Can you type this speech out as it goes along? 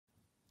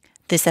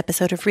This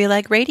episode of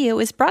RealAg Radio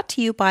is brought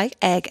to you by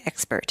Ag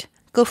Expert.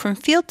 Go from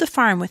field to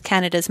farm with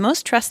Canada's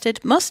most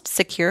trusted, most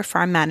secure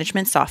farm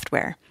management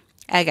software.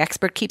 Ag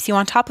Expert keeps you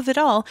on top of it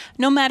all,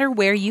 no matter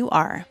where you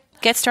are.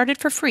 Get started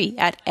for free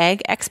at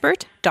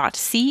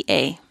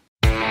agexpert.ca.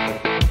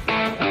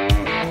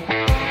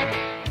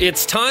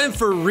 It's time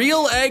for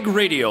RealAg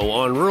Radio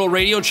on Rural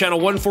Radio Channel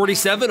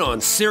 147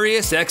 on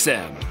Sirius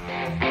XM.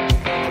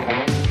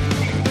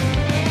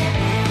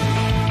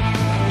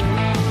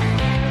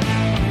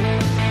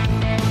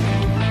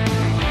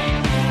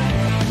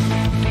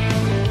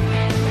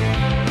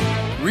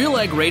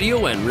 RealAg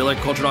Radio and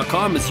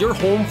RealAgriculture.com is your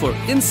home for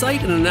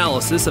insight and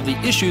analysis of the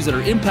issues that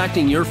are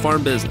impacting your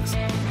farm business.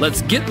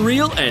 Let's get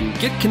real and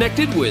get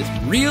connected with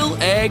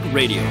RealAg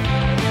Radio.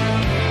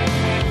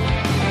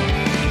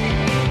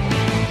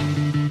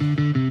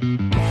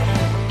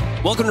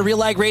 Welcome to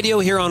RealAg Radio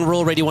here on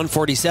Rural Radio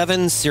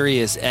 147,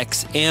 Sirius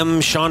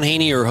XM. Shaun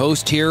Haney, your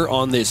host here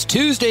on this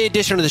Tuesday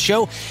edition of the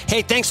show.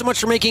 Hey, thanks so much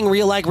for making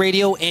RealAg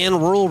Radio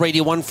and Rural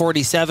Radio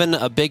 147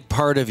 a big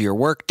part of your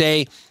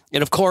workday.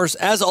 And of course,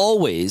 as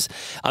always,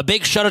 a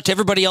big shout out to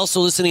everybody else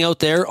listening out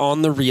there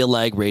on the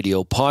RealAg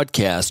Radio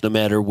podcast. No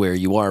matter where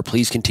you are,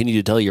 please continue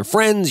to tell your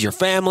friends, your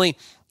family,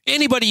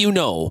 anybody you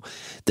know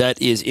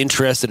that is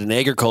interested in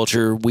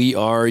agriculture. We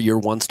are your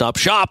one-stop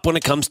shop when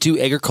it comes to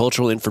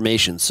agricultural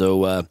information.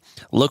 So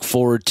look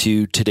forward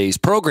to today's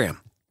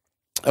program.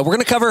 We're going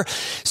to cover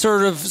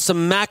sort of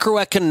some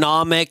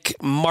macroeconomic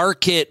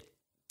market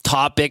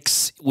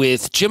topics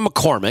with Jim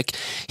McCormick.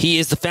 He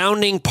is the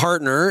founding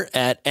partner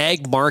at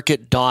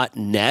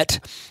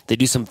agmarket.net. They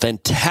do some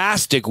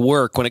fantastic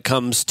work when it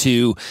comes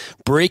to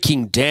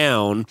breaking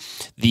down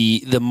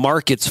the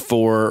markets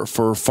for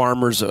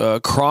farmers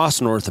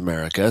across North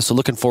America. So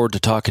looking forward to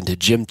talking to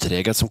Jim today.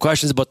 I got some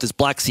questions about this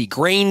Black Sea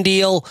grain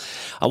deal.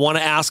 I want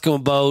to ask him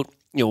about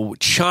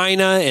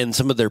China and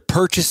some of their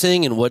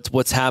purchasing and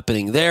what's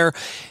happening there,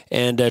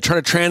 and try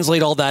to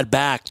translate all that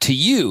back to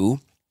you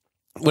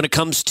when it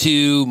comes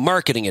to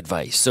marketing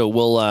advice. So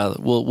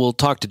we'll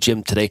talk to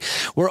Jim today.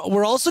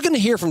 We're also going to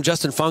hear from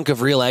Justin Funk of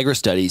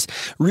RealAgristudies.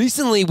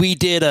 Recently, we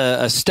did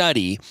a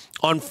study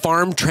on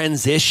farm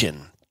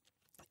transition.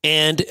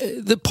 And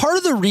the part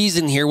of the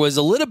reason here was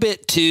a little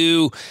bit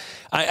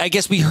I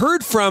guess we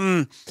heard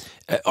from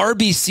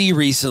RBC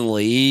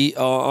recently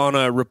on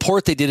a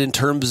report they did in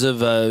terms of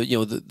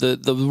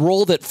the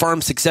role that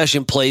farm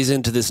succession plays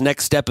into this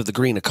next step of the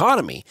green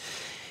economy.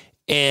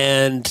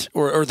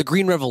 Or the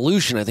Green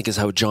Revolution, I think is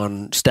how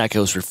John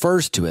Stackhouse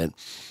refers to it. And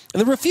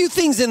there were a few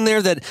things in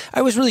there that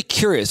I was really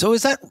curious. Oh,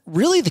 is that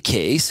really the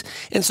case?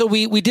 And so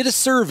we did a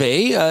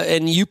survey,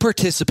 and you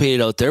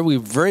participated out there. We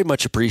very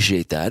much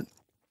appreciate that.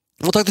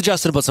 We'll talk to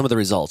Justin about some of the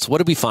results. What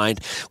did we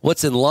find?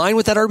 What's in line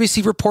with that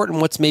RBC report,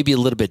 and what's maybe a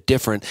little bit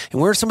different?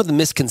 And where are some of the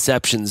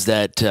misconceptions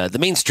that the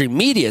mainstream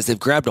media, as they've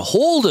grabbed a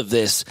hold of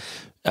this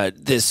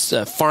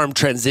farm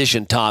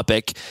transition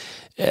topic,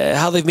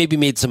 how they've maybe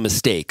made some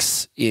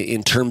mistakes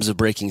in terms of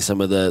breaking some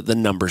of the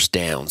numbers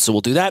down. So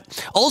we'll do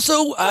that.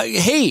 Also,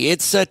 hey,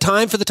 it's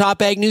time for the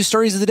top ag news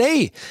stories of the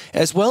day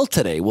as well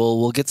today.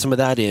 We'll get some of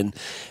that in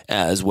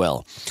as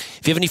well.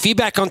 If you have any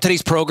feedback on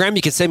today's program,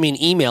 you can send me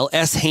an email,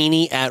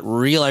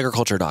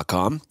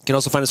 shaney@realagriculture.com. You can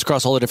also find us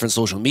across all the different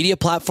social media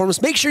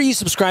platforms. Make sure you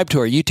subscribe to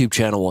our YouTube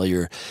channel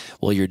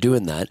while you're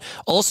doing that.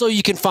 Also,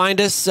 you can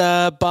find us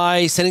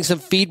by sending some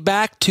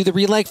feedback to the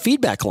RealAg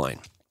feedback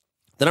line.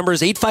 The number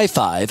is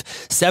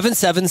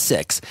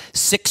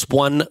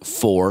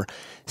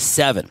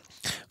 855-776-6147.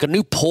 Got a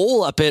new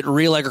poll up at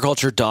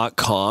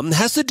realagriculture.com. It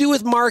has to do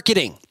with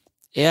marketing.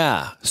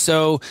 Yeah.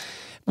 So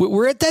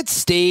we're at that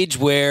stage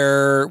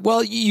where,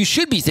 well, you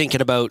should be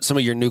thinking about some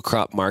of your new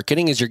crop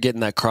marketing as you're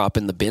getting that crop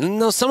in the bin.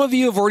 Now, some of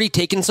you have already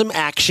taken some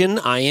action,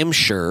 I am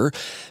sure.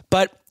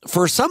 But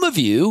for some of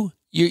you,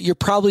 you're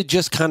probably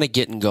just kind of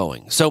getting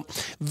going. So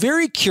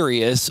very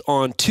curious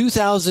on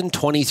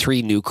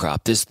 2023 new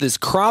crop, this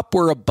crop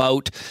we're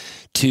about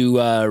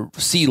to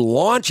see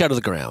launch out of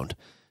the ground.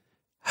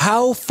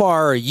 How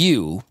far are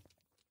you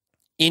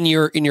in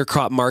your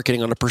crop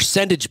marketing on a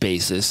percentage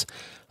basis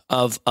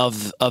of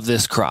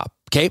this crop?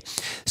 Okay.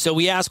 So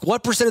we ask,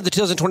 what percent of the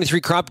 2023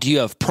 crop do you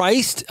have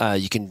priced?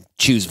 You can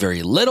choose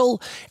very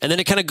little, and then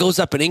it kind of goes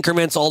up in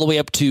increments all the way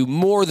up to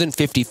more than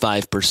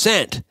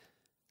 55%.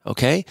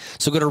 Okay,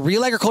 so go to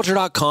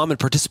realagriculture.com and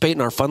participate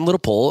in our fun little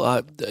poll.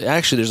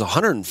 Actually, there's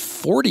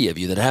 140 of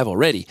you that have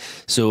already.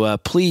 So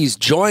please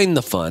join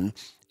the fun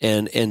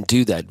and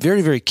do that.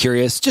 Very, very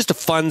curious. Just a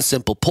fun,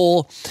 simple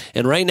poll.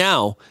 And right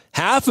now,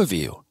 half of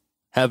you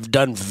have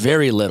done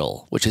very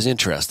little, which is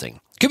interesting.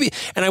 Could be,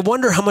 and I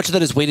wonder how much of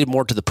that is weighted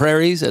more to the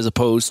prairies as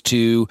opposed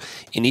to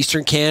in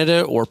Eastern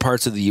Canada or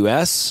parts of the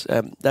U.S.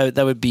 That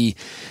would be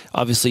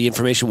obviously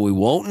information we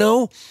won't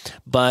know,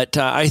 but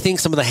I think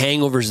some of the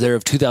hangovers there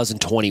of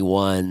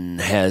 2021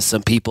 has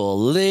some people a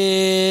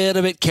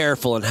little bit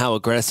careful on how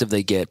aggressive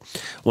they get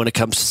when it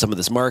comes to some of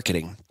this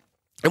marketing.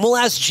 And we'll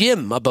ask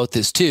Jim about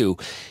this too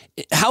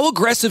How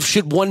aggressive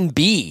should one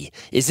be?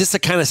 Is this a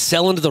kind of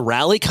sell into the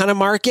rally kind of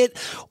market,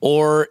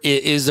 or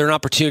is there an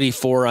opportunity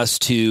for us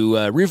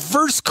to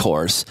reverse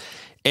course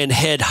and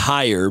head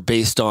higher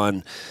based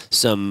on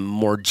some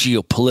more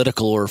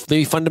geopolitical or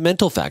maybe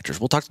fundamental factors?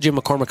 We'll talk to Jim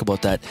McCormick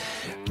about that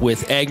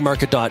with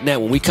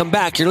agmarket.net. When we come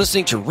back, you're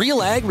listening to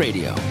Real Ag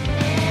Radio.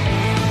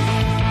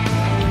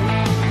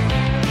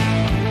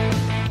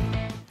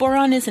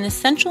 Boron is an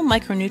essential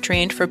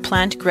micronutrient for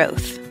plant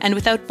growth, and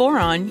without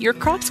boron, your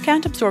crops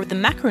can't absorb the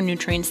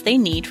macronutrients they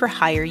need for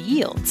higher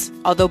yields.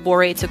 Although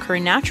borates occur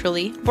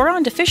naturally,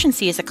 boron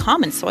deficiency is a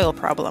common soil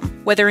problem.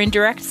 Whether in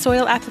direct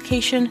soil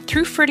application,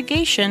 through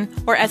fertigation,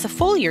 or as a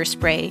foliar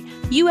spray,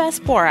 US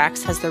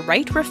Borax has the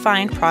right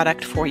refined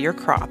product for your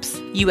crops.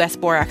 US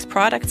Borax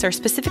products are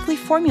specifically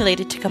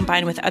formulated to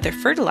combine with other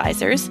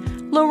fertilizers,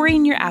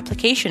 lowering your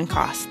application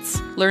costs.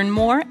 Learn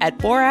more at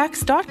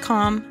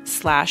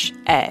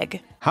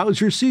borax.com/ag.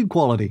 How's your seed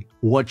quality?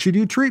 What should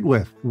you treat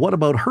with? What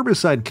about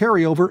herbicide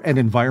carryover and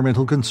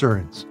environmental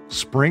concerns?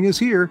 Spring is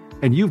here,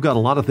 and you've got a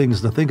lot of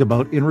things to think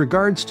about in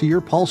regards to your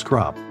pulse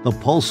crop. The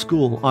Pulse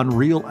School on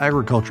Real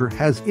Agriculture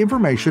has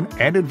information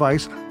and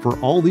advice for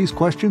all these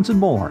questions and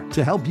more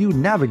to help you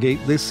navigate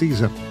this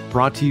season.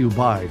 Brought to you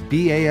by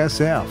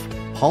BASF.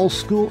 Pulse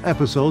School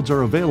episodes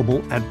are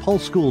available at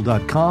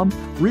pulseschool.com,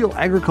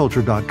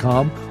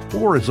 realagriculture.com,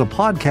 or as a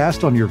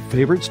podcast on your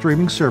favorite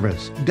streaming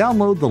service.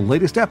 Download the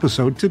latest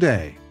episode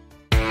today.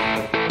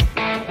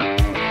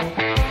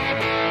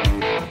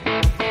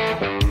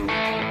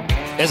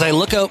 As I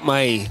look out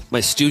my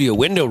studio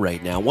window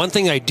right now, one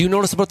thing I do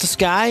notice about the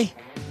sky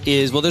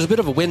is, well, there's a bit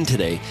of a wind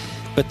today,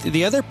 but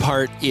the other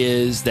part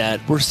is that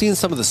we're seeing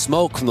some of the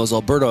smoke from those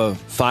Alberta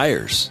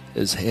fires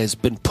has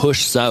been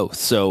pushed south.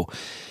 So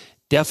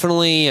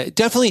definitely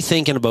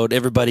thinking about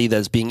everybody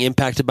that's being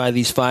impacted by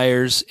these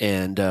fires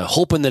and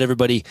hoping that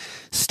everybody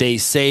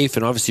stays safe.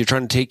 And obviously you're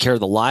trying to take care of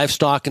the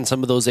livestock in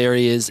some of those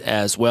areas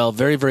as well.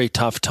 Very, very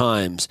tough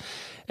times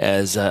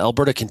as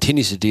Alberta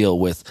continues to deal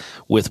with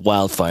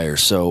wildfires.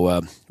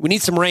 So we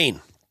need some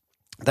rain.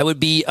 That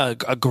would be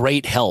a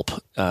great help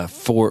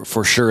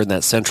for sure in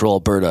that central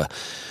Alberta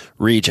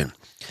region.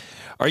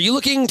 Are you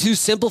looking to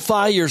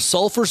simplify your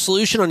sulfur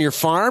solution on your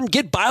farm?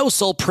 Get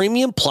BioSol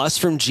Premium Plus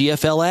from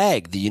GFL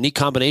Ag, the unique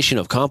combination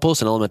of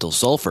compost and elemental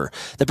sulfur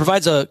that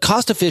provides a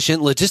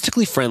cost-efficient,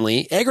 logistically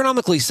friendly,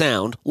 agronomically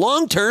sound,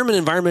 long-term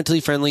and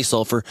environmentally friendly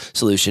sulfur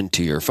solution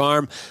to your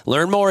farm.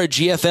 Learn more at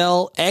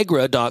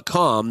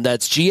gflagra.com.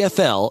 That's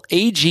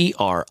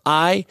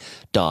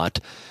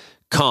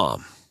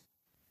gflagri.com.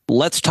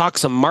 Let's talk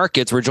some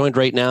markets. We're joined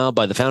right now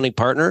by the founding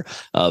partner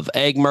of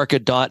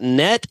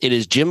agmarket.net. It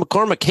is Jim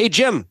McCormick. Hey,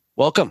 Jim.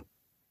 Welcome.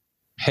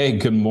 Hey,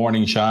 good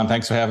morning, Shaun.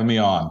 Thanks for having me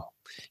on.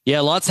 Yeah,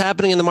 lots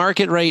happening in the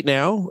market right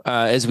now.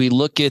 As we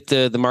look at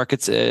the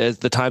markets at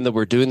the time that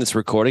we're doing this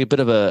recording, a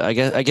bit of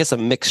I guess a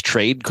mixed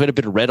trade. Quite a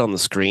bit of red on the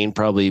screen,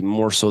 probably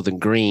more so than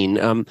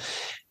green.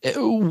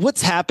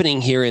 What's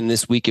happening here in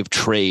this week of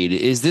trade?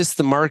 Is this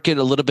the market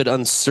a little bit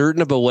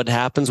uncertain about what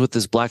happens with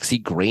this Black Sea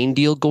grain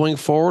deal going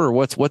forward, or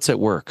what's at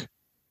work?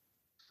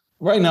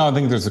 Right now, I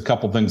think there's a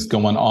couple things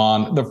going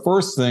on. The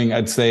first thing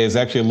I'd say is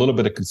actually a little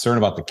bit of concern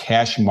about the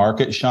cash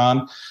market,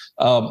 Shaun.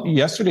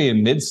 Yesterday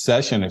in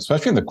mid-session,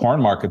 especially in the corn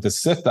market, the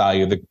CIF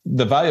value,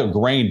 the value of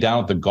grain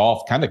down at the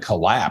Gulf kind of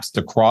collapsed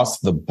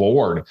across the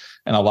board,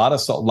 and a lot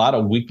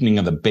of weakening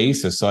of the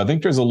basis. So I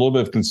think there's a little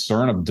bit of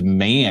concern of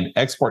demand,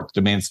 export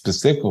demand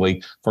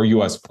specifically for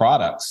U.S.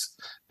 products,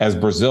 as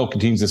Brazil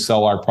continues to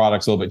sell our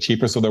products a little bit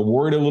cheaper. So they're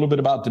worried a little bit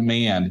about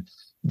demand.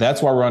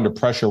 That's why we're under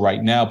pressure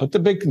right now. But the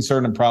big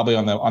concern, and probably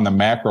on the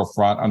macro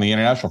front, on the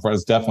international front,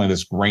 is definitely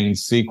this grain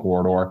sea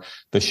corridor.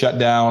 The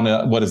shutdown, the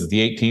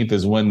 18th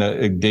is when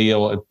the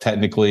deal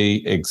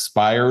technically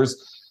expires.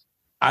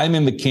 I'm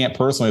in the camp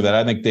personally that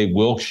I think they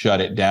will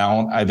shut it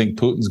down. I think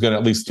Putin's going to,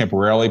 at least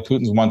temporarily,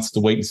 Putin wants to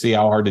wait and see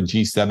how hard the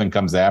G7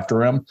 comes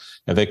after him.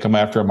 If they come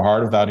after him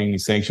hard without any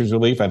sanctions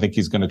relief, I think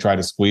he's going to try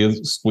to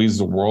squeeze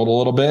the world a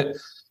little bit.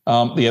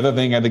 The other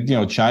thing, I think,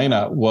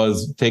 China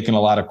was taking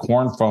a lot of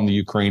corn from the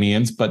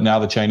Ukrainians, but now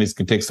the Chinese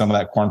can take some of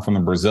that corn from the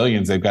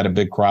Brazilians. They've got a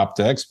big crop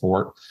to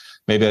export.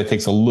 Maybe that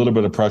takes a little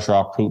bit of pressure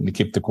off Putin to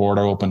keep the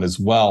corridor open as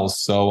well.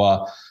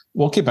 So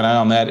we'll keep an eye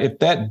on that. If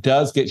that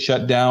does get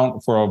shut down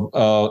for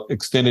a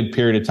extended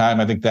period of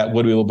time, I think that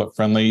would be a little bit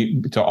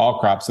friendly to all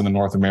crops in the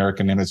North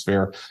American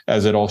hemisphere,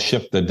 as it'll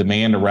shift the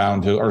demand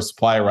around to, or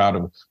supply around,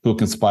 of who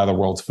can supply the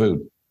world's food.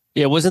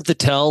 Yeah, wasn't the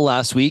tell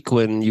last week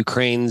when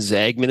Ukraine's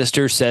ag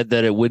minister said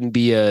that it wouldn't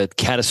be a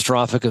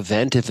catastrophic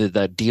event if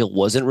that deal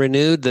wasn't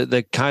renewed?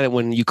 The kind of,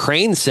 when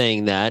Ukraine's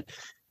saying that,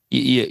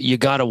 you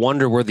got to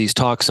wonder where these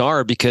talks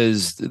are,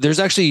 because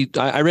there's actually,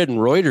 I read in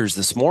Reuters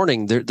this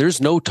morning,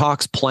 there's no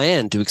talks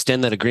planned to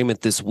extend that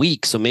agreement this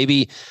week. So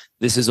maybe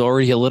this is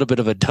already a little bit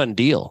of a done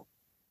deal.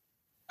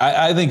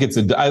 I think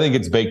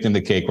it's baked in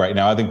the cake right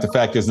now. I think the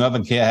fact is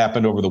nothing can't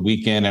happen over the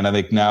weekend, and I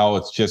think now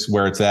it's just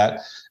where it's at.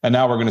 And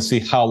now we're going to see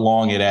how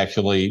long it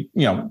actually,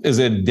 is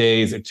it a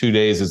day, is it 2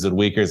 days, is it a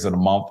week, or is it a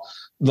month?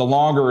 The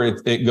longer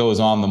it goes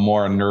on, the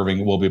more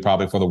unnerving it will be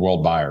probably for the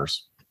world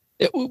buyers.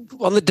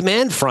 On the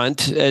demand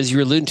front, as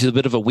you're alluding to, a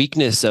bit of a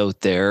weakness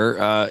out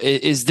there.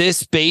 Is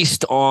this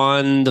based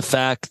on the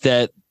fact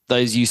that,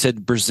 as you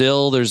said,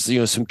 Brazil, there's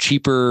some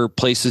cheaper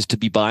places to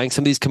be buying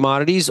some of these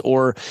commodities,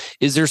 or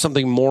is there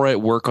something more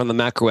at work on the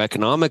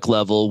macroeconomic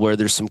level where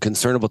there's some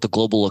concern about the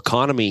global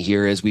economy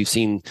here, as we've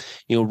seen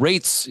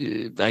rates,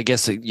 I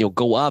guess,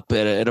 go up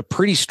at a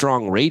pretty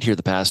strong rate here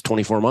the past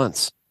 24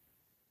 months?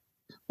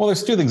 Well,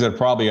 there's two things that are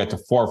probably at the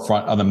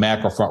forefront of the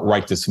macro front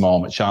right this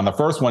moment, Shaun. The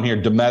first one here,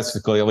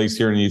 domestically, at least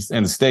here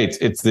in the States,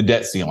 it's the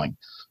debt ceiling.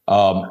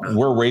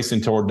 We're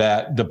racing toward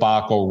that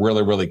debacle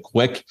really, really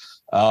quick.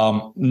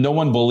 No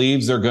one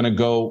believes they're going to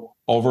go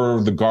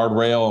over the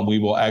guardrail and we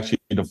will actually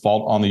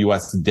default on the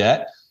U.S.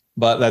 debt.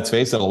 But let's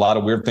face it, a lot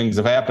of weird things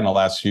have happened the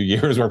last few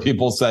years where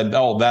people said,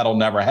 oh, that'll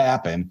never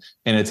happen.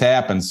 And it's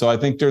happened. So I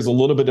think there's a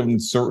little bit of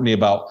uncertainty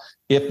about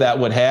if that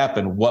would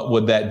happen, what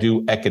would that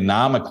do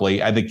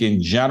economically? I think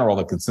in general,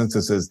 the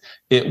consensus is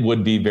it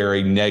would be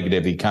very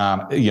negative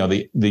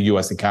the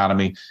U.S.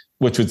 economy,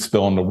 which would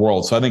spill into the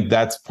world. So I think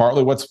that's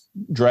partly what's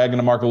dragging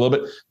the market a little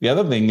bit. The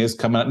other thing is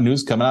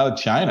news coming out of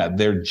China.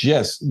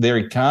 Their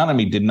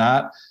economy did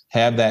not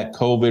have that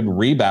COVID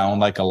rebound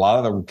like a lot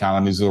of the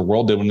economies of the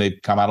world did when they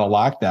come out of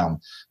lockdown.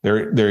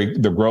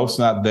 The growth's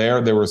not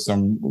there. There were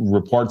some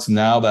reports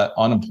now that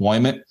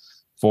unemployment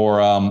for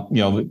adults,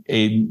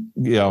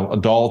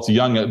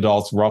 young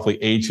adults,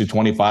 roughly age to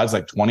 25 is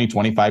like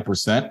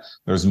 25%.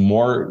 There's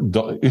more.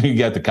 You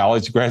get the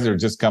college grads that are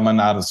just coming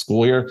out of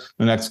school here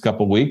the next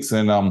couple of weeks,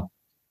 and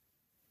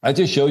that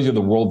just shows you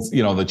the world's,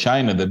 the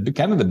China, the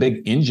kind of the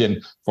big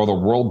engine for the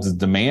world's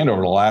demand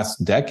over the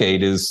last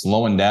decade is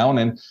slowing down,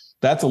 and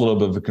that's a little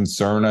bit of a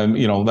concern.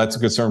 And, that's a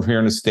concern here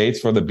in the States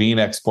for the bean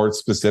exports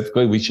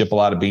specifically. We ship a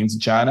lot of beans to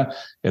China.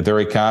 If their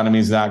economy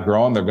is not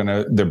growing,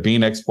 their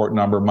bean export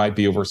number might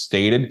be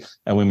overstated,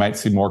 and we might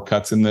see more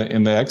cuts in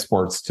the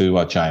exports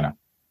to China.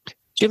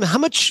 Jim, how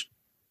much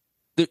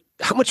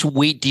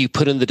weight do you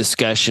put in the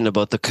discussion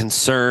about the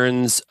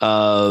concerns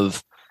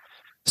of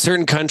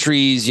certain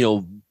countries,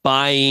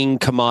 buying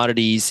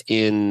commodities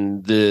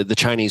in the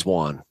Chinese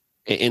yuan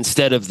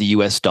instead of the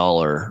US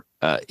dollar?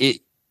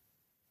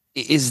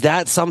 Is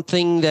that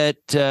something that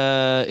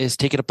is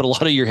taking up a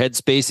lot of your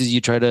headspace as you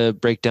try to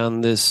break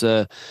down this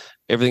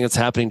everything that's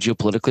happening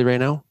geopolitically right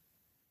now?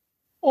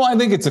 Well, I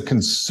think it's a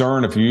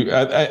concern.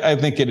 I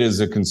think it is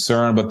a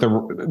concern, but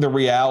the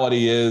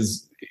reality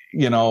is,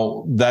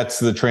 that's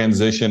the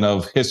transition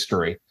of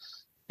history.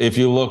 If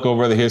you look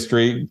over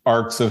the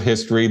arcs of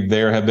history,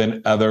 there have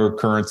been other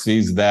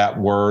currencies that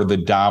were the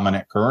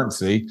dominant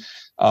currency.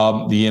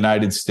 The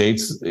United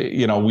States,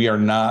 we are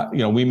not,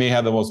 we may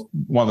have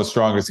one of the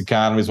strongest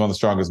economies, one of the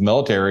strongest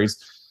militaries,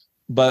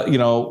 but,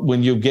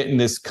 when you get in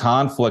this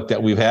conflict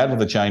that we've had with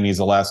the Chinese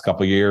the last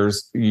couple of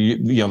years,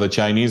 the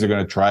Chinese are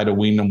going to try to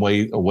wean them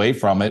away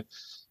from it.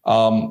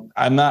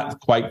 I'm not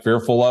quite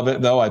fearful of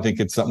it, though. I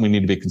think it's something we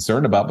need to be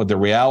concerned about. But the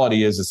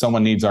reality is, if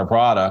someone needs our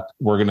product,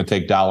 we're going to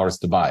take dollars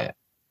to buy it.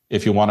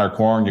 If you want our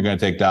corn, you're going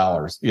to take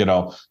dollars.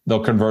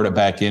 They'll convert it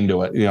back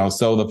into it.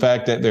 So the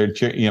fact that they're,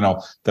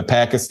 the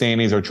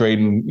Pakistanis are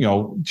trading,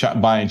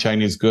 buying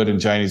Chinese good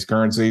and Chinese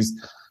currencies,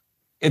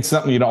 it's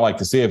something you don't like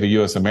to see if a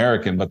U.S.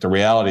 American. But the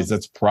reality is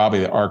that's probably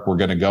the arc we're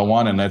going to go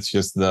on, and that's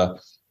just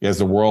as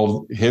the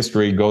world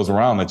history goes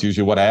around, that's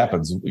usually what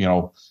happens.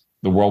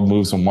 The world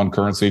moves from one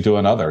currency to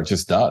another. It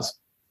just does.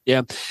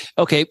 Yeah.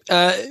 Okay.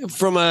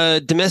 From a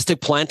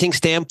domestic planting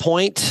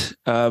standpoint,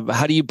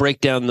 how do you break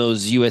down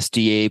those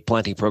USDA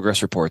planting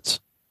progress reports?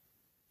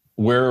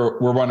 We're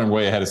running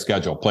way ahead of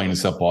schedule, plain and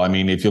simple. I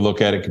mean, if you look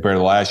at it compared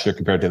to last year,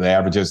 compared to the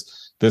averages,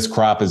 this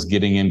crop is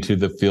getting into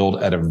the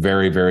field at a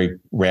very, very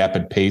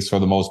rapid pace for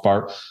the most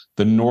part.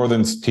 The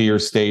northern tier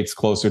states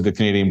closer to the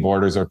Canadian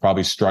borders are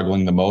probably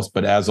struggling the most,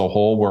 but as a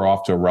whole, we're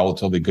off to a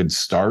relatively good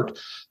start.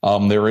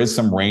 There is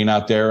some rain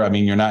out there. I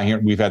mean, you're not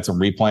hearing, we've had some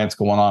replants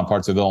going on in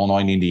parts of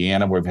Illinois and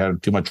Indiana where we've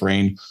had too much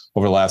rain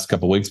over the last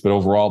couple of weeks, but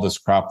overall, this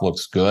crop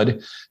looks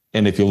good.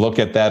 And if you look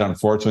at that,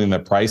 unfortunately, in the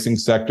pricing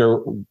sector,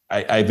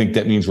 I think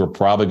that means we're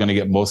probably going to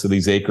get most of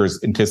these acres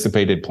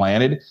anticipated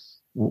planted.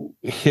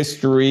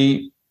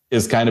 History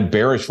is kind of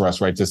bearish for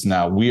us right just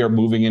now. We are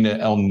moving into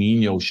El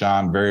Nino,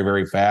 Shaun, very,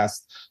 very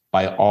fast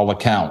by all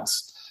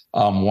accounts.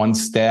 One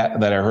stat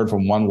that I heard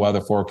from one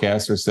weather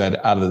forecaster said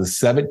out of the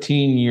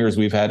 17 years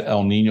we've had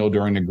El Nino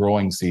during the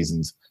growing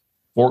seasons,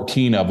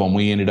 14 of them,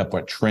 we ended up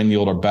with trend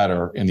yield or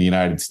better in the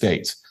United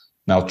States.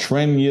 Now,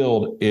 trend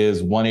yield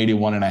is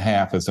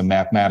 181.5 as a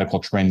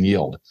mathematical trend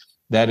yield.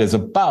 That is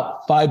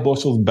about 5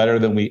 bushels better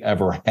than we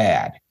ever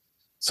had.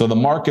 So the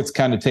market's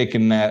kind of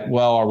taking that,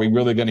 well, are we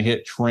really going to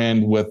hit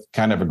trend with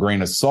kind of a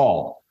grain of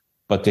salt?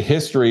 But the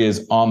history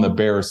is on the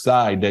bear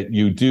side that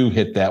you do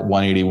hit that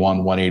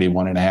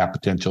 181.5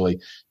 potentially.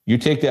 You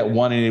take that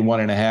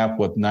 181.5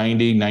 with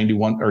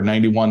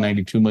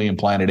 92 million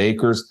planted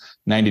acres.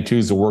 92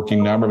 is the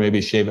working number.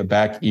 Maybe shave it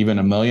back even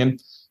a million.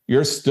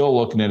 You're still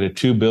looking at a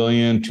 2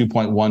 billion,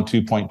 2.1,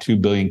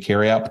 2.2 billion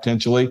carryout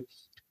potentially.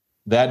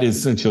 That is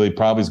essentially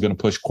probably is going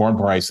to push corn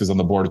prices on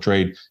the Board of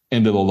Trade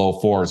into the low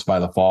fours by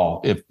the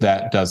fall if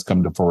that does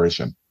come to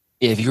fruition.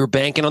 If you're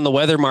banking on the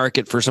weather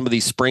market for some of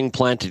these spring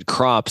planted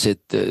crops,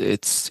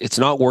 it's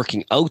not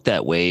working out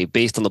that way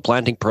based on the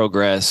planting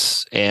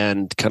progress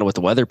and kind of what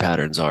the weather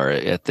patterns are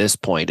at this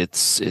point.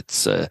 It's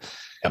a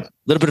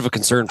little bit of a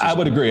concern. I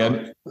would agree.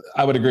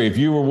 I would agree. If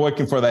you were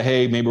looking for the,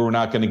 hey, maybe we're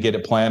not going to get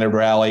it planted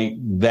rally,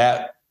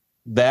 that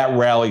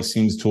rally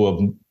seems to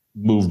have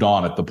moved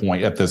on at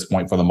this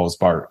point for the most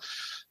part.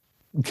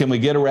 Can we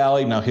get a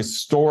rally? Now,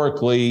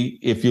 historically,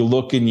 if you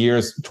look in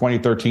years,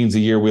 2013 is a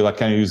year we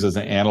kind of use as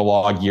an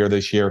analog year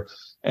this year.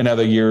 And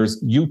other years,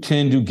 you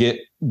tend to get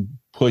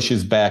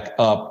pushes back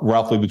up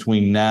roughly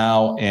between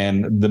now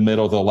and the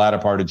middle to the latter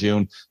part of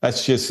June.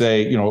 Let's just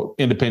say,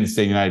 Independence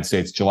Day, United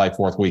States, July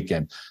 4th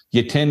weekend.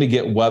 You tend to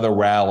get weather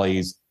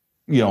rallies,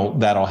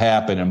 that'll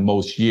happen in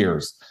most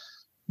years.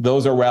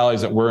 Those are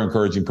rallies that we're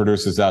encouraging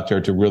producers out there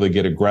to really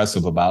get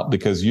aggressive about,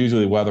 because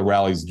usually weather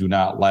rallies do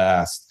not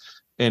last.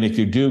 And if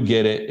you do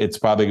get it, it's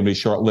probably going to be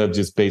short-lived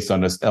just based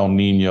on this El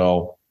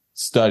Nino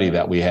study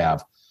that we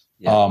have.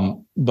 Yeah.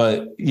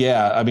 But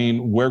yeah, I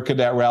mean, where could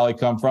that rally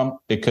come from?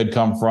 It could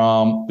come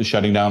from the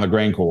shutting down the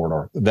grain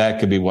corridor.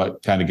 That could be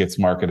what kind of gets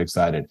market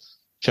excited.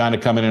 China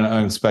coming in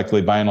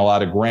unexpectedly, buying a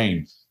lot of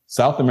grain.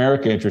 South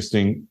America,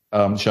 interesting,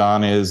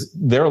 Shaun, is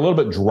they're a little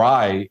bit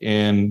dry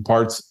in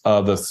parts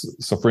of the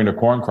safrinha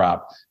corn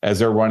crop as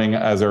they're running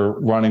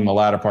the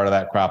latter part of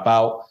that crop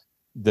out.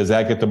 Does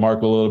that get the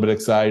market a little bit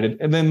excited?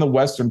 And then the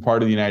western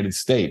part of the United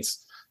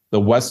States, the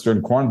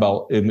western corn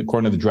belt,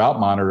 according to the drought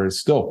monitor, is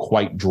still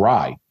quite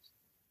dry,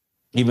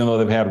 even though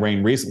they've had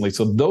rain recently.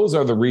 So those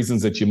are the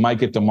reasons that you might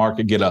get the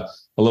market get a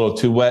little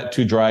too wet,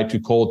 too dry, too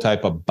cold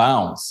type of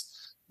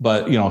bounce.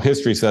 But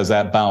history says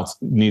that bounce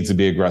needs to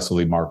be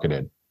aggressively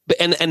marketed.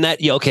 And that,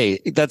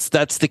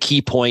 that's the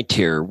key point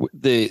here.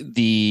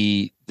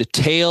 The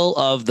tail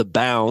of the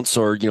bounce,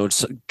 or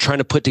trying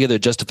to put together a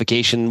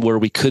justification where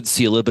we could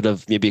see a little bit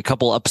of maybe a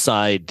couple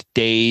upside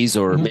days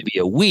or maybe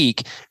a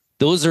week.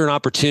 Those are an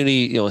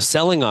opportunity, a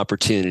selling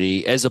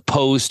opportunity, as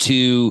opposed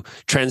to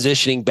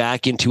transitioning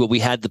back into what we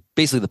had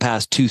basically the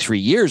past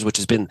 2-3 years, which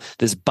has been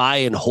this buy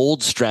and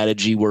hold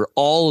strategy where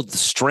all of the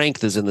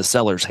strength is in the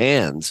seller's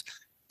hands.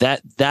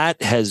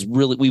 That has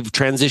really, we've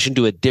transitioned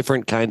to a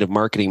different kind of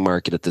marketing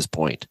market at this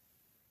point.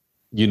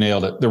 You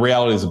nailed it. The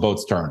reality is the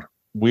boat's turned.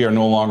 We are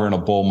no longer in a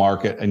bull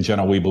market. In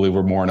general, we believe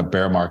we're more in a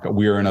bear market.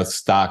 We are in a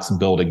stocks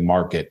building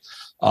market.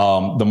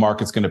 The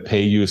market's going to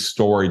pay you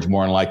storage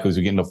more than likely as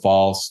we get into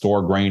fall,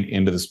 store grain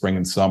into the spring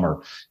and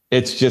summer.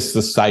 It's just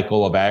the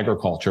cycle of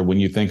agriculture.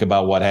 When you think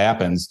about what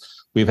happens,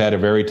 we've had a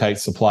very tight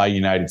supply in the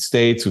United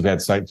States. We've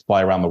had tight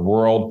supply around the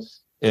world,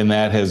 and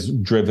that has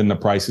driven the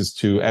prices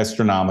to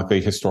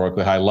astronomically,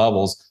 historically high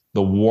levels.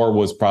 The war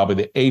was probably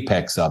the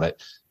apex of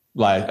it.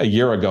 Like a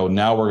year ago,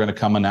 now we're going to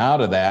come out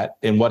of that.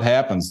 And what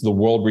happens? The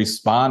world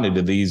responded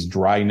to these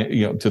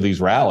to these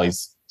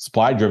rallies,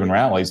 supply-driven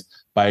rallies,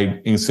 by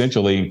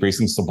essentially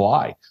increasing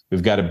supply.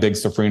 We've got a big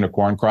safrinha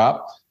corn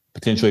crop,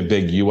 potentially a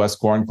big U.S.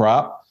 corn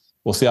crop.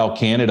 We'll see how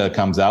Canada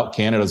comes out.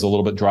 Canada's a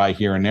little bit dry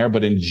here and there,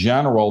 but in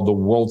general, the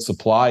world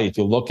supply, if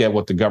you look at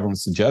what the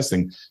government's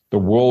suggesting, the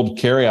world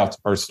carryouts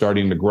are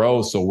starting to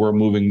grow. So we're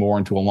moving more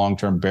into a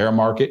long-term bear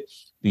market.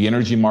 The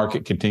energy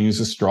market continues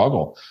to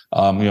struggle.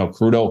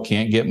 Crude oil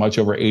can't get much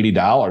over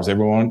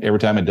 $80. Every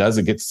time it does,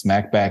 it gets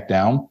smacked back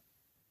down.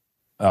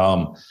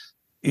 The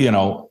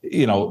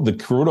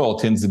crude oil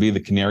tends to be the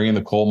canary in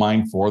the coal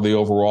mine for the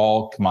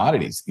overall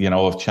commodities.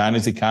 If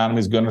China's economy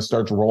is going to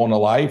start to roar into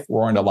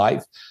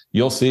life,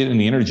 you'll see it in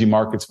the energy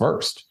markets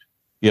first.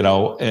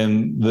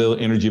 And the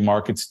energy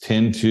markets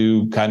tend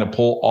to kind of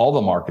pull all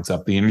the markets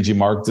up. The energy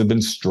markets have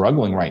been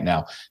struggling right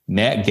now.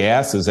 Nat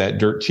gas is at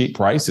dirt cheap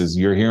prices.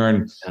 You're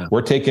hearing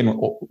we're taking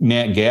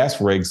nat gas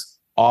rigs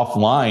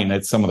offline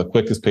at some of the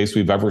quickest pace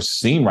we've ever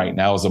seen right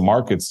now, as the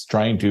market's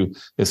trying to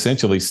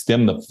essentially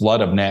stem the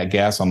flood of nat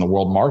gas on the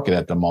world market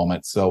at the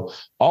moment. So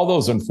all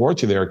those,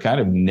 unfortunately, are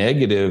kind of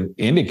negative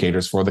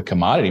indicators for the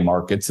commodity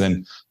markets.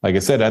 And like I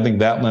said, I think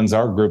that lends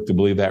our group to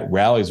believe that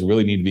rallies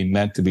really need to be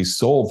meant to be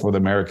sold for the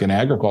American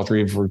agriculture,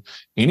 even for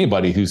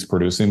anybody who's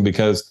producing,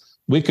 because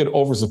we could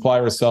oversupply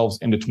ourselves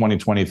into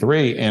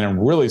 2023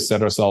 and really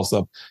set ourselves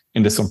up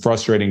into some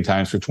frustrating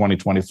times for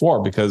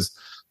 2024, because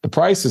the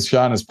prices,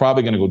 Shaun, is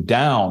probably going to go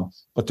down,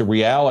 but the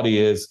reality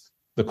is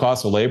the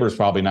cost of labor is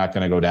probably not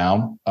going to go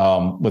down.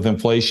 With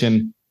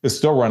inflation, it's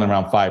still running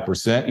around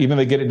 5%. Even if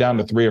they get it down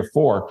to 3 or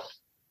 4,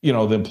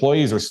 the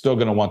employees are still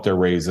going to want their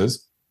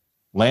raises.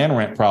 Land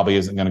rent probably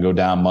isn't going to go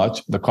down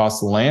much. The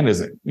cost of land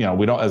isn't,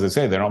 we don't, as I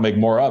say, they don't make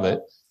more of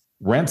it.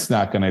 Rent's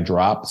not going to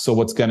drop. So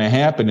what's going to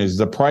happen is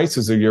the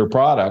prices of your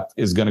product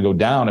is going to go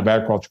down. If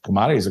agricultural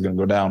commodities are going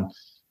to go down,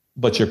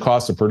 but your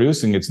cost of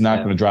producing, it's not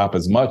going to drop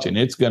as much. And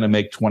it's going to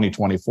make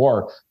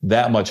 2024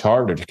 that much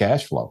harder to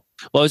cash flow.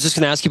 Well, I was just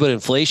going to ask you about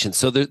inflation.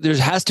 So there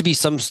has to be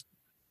some,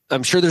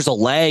 I'm sure there's a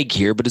lag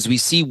here, but as we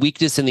see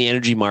weakness in the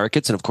energy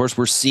markets, and of course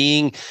we're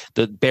seeing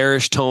the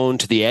bearish tone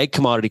to the ag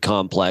commodity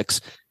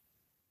complex,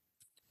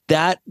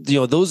 that,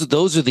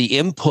 those are the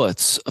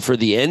inputs for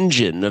the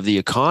engine of the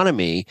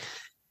economy.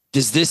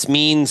 Does this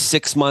mean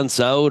 6 months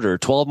out or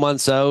 12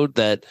 months out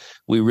that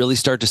we really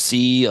start to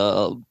see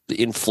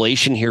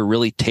inflation here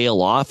really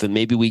tail off, and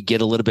maybe we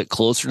get a little bit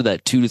closer to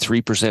that 2 to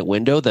 3%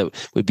 window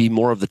that would be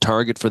more of the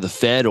target for the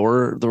Fed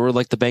or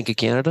like the Bank of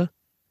Canada?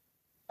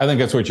 I think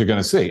that's what you're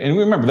going to see. And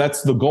remember,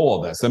 that's the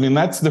goal of this. I mean,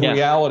 that's the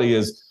reality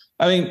is,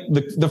 I mean,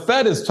 the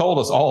Fed has told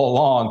us all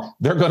along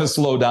they're going to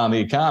slow down the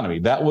economy.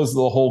 That was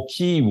the whole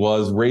key,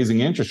 was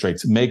raising interest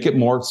rates, make it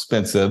more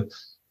expensive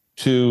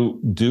to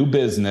do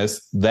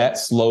business. That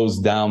slows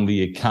down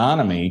the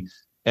economy.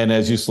 And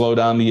as you slow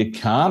down the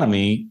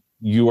economy,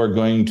 you are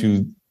going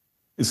to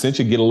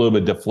essentially get a little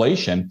bit of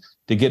deflation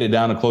to get it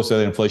down to close to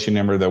that inflation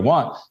number they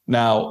want.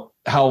 Now,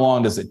 how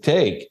long does it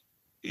take?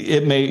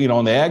 It may,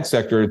 in the ag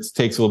sector, it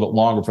takes a little bit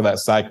longer for that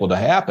cycle to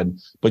happen,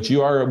 but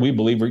we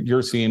believe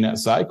you're seeing that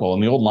cycle.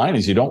 And the old line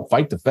is, you don't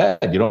fight the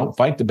Fed, you don't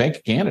fight the Bank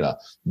of Canada.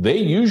 They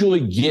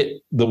usually get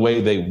the way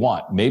they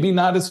want. Maybe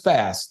not as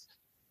fast,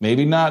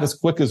 maybe not as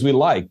quick as we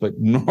like, but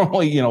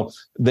normally,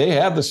 they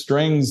have the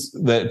strings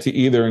that to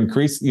either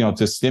increase,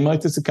 to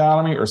stimulate this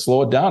economy or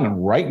slow it down.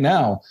 And right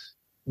now,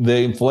 the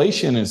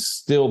inflation is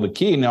still the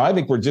key. Now, I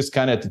think we're just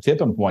kind of at the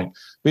tipping point.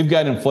 We've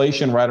got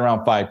inflation right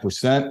around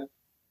 5%.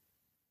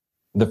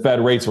 The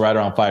Fed rate's right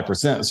around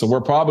 5%. So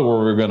we're probably where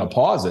we're going to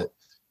pause it,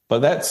 but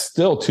that's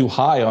still too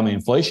high on the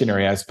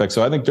inflationary aspect.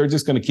 So I think they're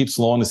just going to keep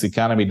slowing this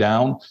economy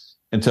down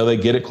until they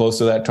get it close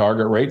to that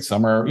target rate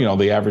somewhere,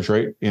 the average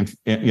rate,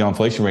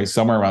 inflation rate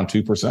somewhere around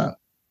 2%.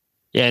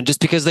 Yeah. And just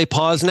because they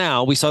pause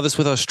now, we saw this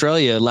with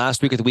Australia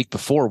last week or the week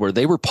before, where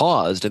they were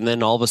paused and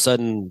then all of a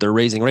sudden they're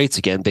raising rates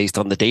again based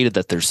on the data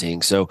that they're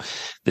seeing. So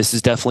this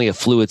is definitely a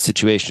fluid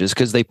situation. Just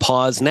because they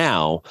pause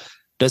now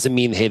doesn't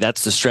mean, hey,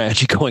 that's the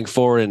strategy going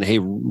forward, and hey,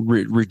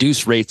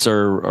 reduce rates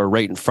are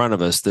right in front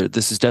of us.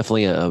 This is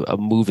definitely a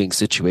moving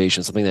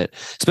situation, something that,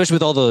 especially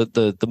with all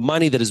the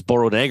money that is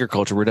borrowed in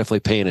agriculture, we're definitely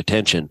paying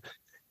attention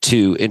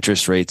to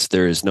interest rates.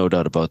 There is no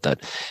doubt about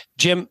that.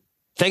 Jim,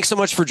 thanks so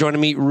much for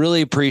joining me.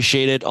 Really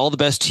appreciate it. All the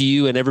best to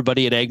you and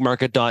everybody at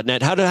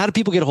agmarket.net. How do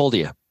people get a hold of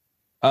you?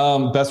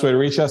 Best way to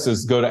reach us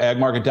is go to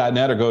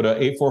agmarket.net or go to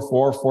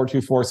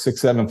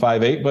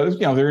 844-424-6758. But if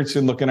they're interested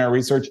in looking at our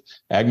research,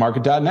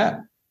 agmarket.net.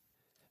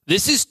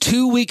 This is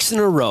 2 weeks in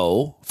a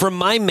row, from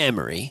my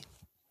memory,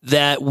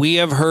 that we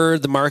have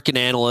heard the market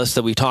analysts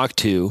that we talked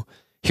to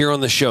here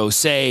on the show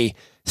say,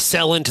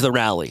 sell into the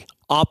rally,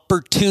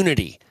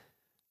 opportunity,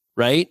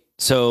 right?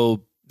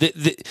 So,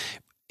 and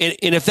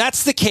if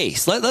that's the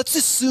case, let's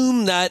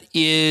assume that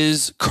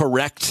is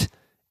correct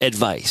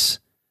advice.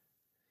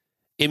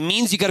 It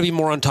means you got to be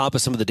more on top of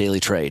some of the daily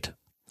trade,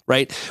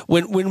 right?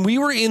 When we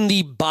were in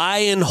the buy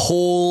and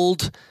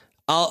hold,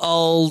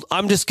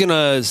 I'm just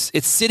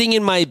it's sitting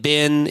in my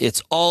bin.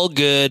 It's all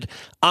good.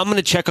 I'm going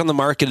to check on the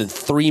market in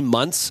 3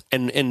 months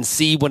and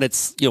see when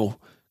it's,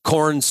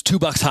 corn's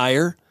 $2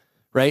 higher,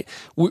 right?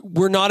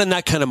 We're not in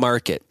that kind of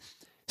market.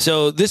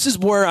 So this is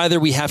where either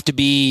we have to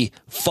be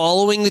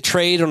following the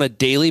trade on a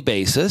daily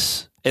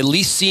basis, at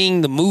least seeing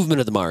the movement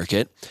of the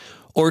market,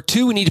 or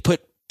two, we need to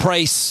put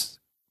price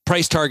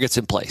targets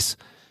in place.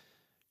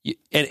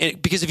 And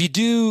because if you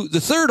do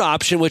the third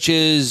option, which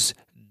is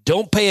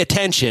don't pay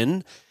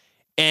attention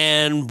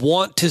and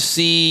want to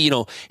see,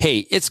 hey,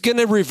 it's going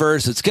to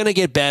reverse, it's going to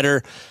get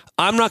better,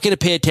 I'm not going to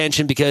pay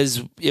attention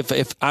because if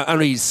I'm going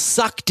to be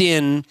sucked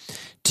in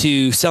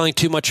to selling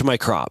too much of my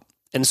crop.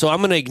 And so I'm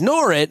going to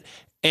ignore it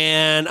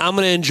and I'm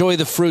going to enjoy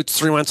the fruits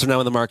 3 months from now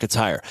when the market's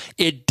higher.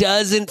 It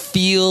doesn't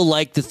feel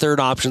like the third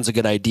option is a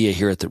good idea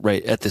here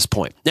at this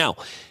point. Now,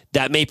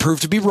 that may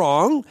prove to be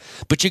wrong,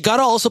 but you got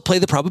to also play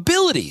the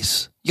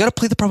probabilities. You got to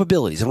play the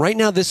probabilities. And right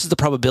now, this is the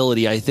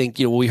probability. I think,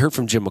 what we heard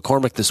from Jim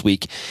McCormick this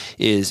week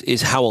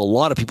is how a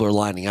lot of people are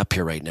lining up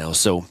here right now.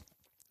 So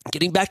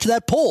getting back to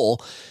that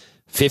poll,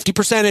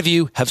 50% of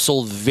you have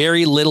sold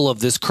very little of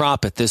this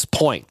crop at this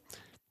point.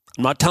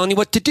 I'm not telling you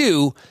what to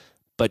do,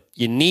 but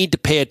you need to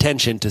pay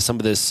attention to some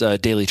of this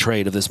daily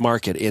trade of this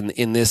market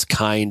in this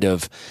kind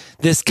of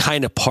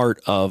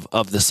part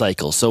of the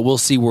cycle. So we'll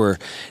see where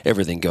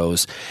everything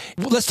goes.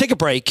 Let's take a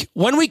break.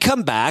 When we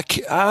come back,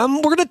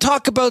 we're going to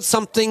talk about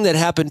something that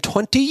happened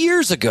 20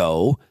 years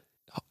ago.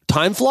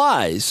 Time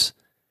flies,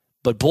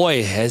 but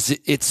boy,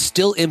 it's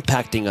still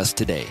impacting us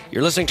today.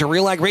 You're listening to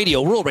RealAg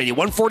Radio, Rural Radio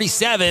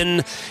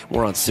 147.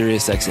 We're on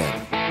Sirius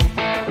XM.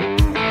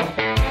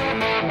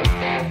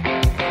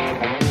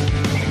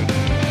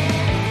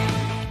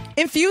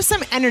 Infuse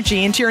some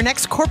energy into your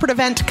next corporate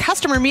event,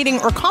 customer meeting,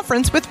 or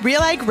conference with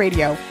RealAg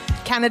Radio,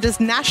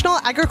 Canada's national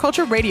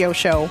agriculture radio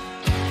show.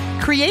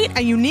 Create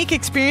a unique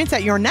experience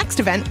at your next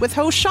event with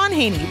host Shaun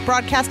Haney,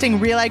 broadcasting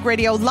RealAg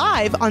Radio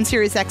live on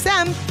Sirius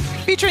XM,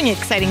 featuring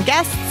exciting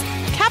guests,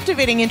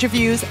 captivating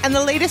interviews, and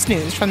the latest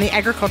news from the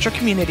agriculture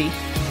community.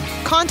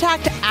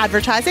 Contact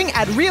advertising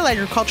at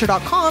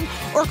realagriculture.com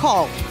or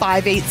call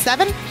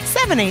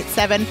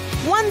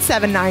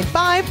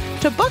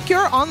 587-787-1795 to book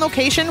your on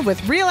location with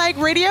RealAg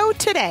Radio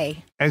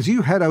today. As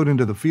you head out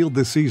into the field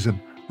this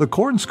season, The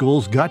Corn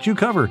School's got you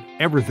covered.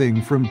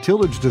 Everything from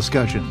tillage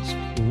discussions,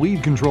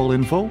 weed control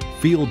info,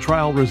 field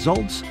trial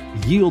results,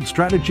 yield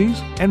strategies,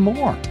 and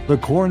more. The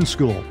Corn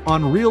School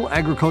on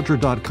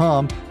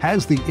RealAgriculture.com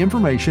has the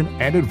information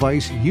and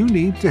advice you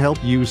need to help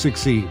you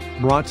succeed.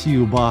 Brought to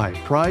you by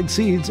Pride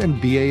Seeds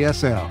and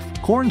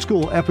BASF. Corn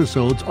School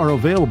episodes are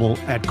available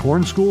at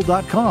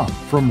cornschool.com,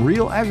 from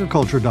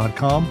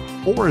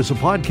realagriculture.com, or as a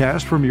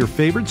podcast from your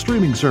favorite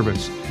streaming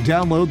service.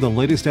 Download the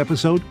latest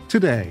episode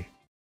today.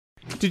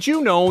 Did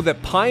you know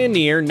that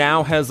Pioneer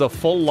now has a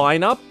full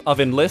lineup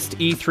of Enlist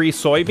E3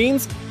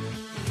 soybeans?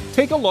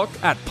 Take a look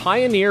at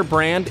Pioneer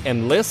brand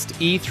Enlist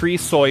E3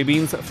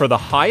 soybeans for the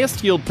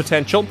highest yield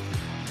potential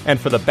and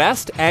for the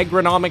best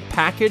agronomic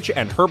package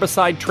and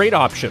herbicide trait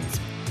options.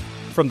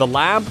 From the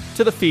lab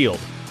to the field,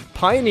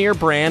 Pioneer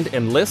brand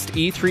Enlist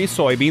E3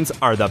 soybeans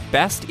are the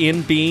best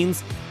in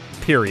beans,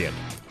 period.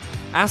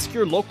 Ask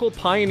your local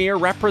Pioneer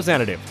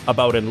representative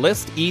about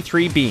Enlist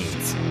E3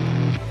 beans.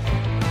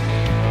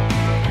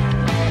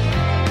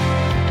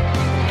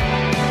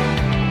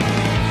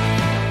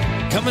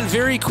 Coming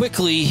very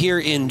quickly here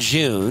in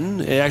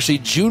June, actually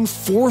June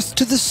 4th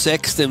to the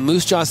 6th in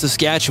Moose Jaw,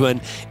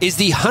 Saskatchewan, is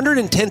the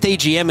 110th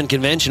AGM and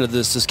convention of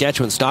the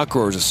Saskatchewan Stock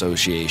Growers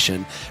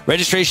Association.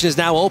 Registration is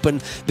now open.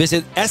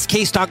 Visit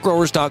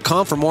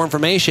skstockgrowers.com for more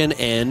information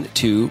and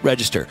to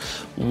register.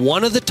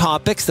 One of the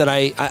topics that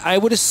I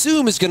would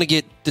assume is going to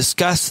get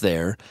discussed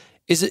there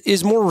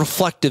is more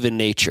reflective in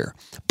nature.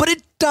 But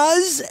it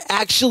does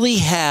actually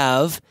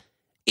have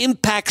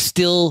impact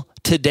still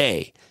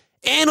today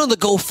and on the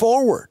go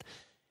forward.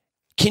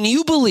 Can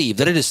you believe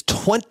that it is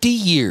 20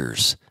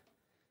 years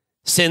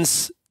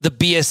since the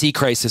BSE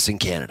crisis in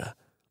Canada?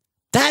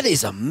 That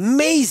is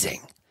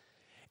amazing.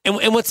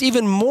 And what's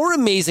even more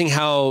amazing,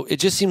 how it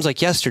just seems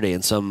like yesterday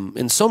in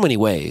so many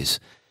ways.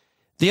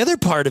 The other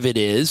part of it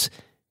is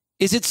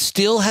it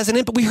still has an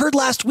impact. We heard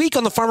last week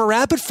on the Farmer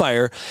Rapid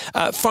Fire,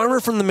 farmer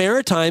from the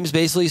Maritimes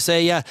basically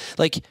say,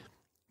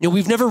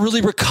 we've never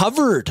really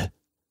recovered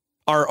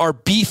our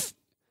beef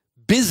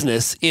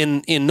business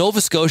in Nova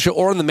Scotia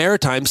or in the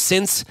Maritimes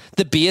since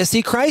the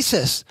BSE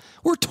crisis.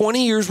 We're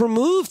 20 years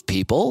removed,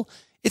 people.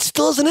 It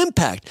still has an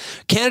impact.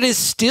 Canada is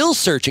still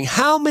searching.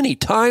 How many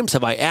times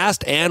have I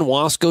asked Ann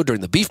Wasco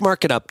during the beef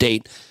market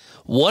update,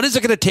 what is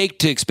it going to take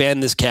to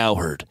expand this cow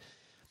herd?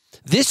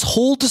 This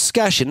whole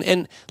discussion,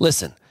 and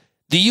listen,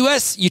 the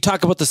U.S., you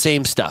talk about the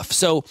same stuff.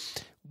 So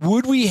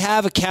would we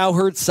have a cow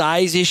herd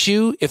size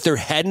issue if there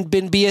hadn't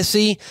been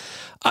BSE?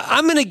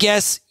 I'm going to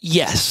guess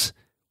yes.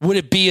 Would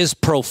it be as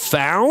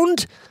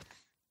profound?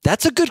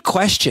 That's a good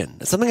question.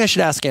 It's something I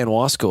should ask Ann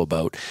Wasco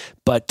about.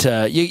 But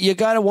you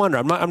got to wonder.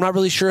 I'm not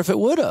really sure if it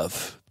would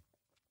have.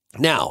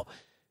 Now,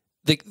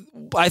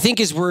 I think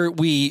is where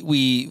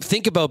we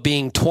think about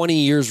being 20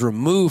 years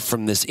removed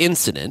from this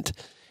incident.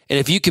 And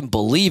if you can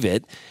believe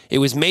it, it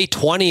was May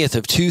 20th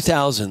of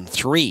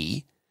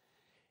 2003.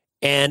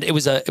 And it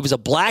was a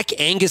black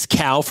Angus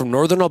cow from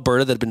northern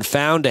Alberta that had been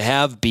found to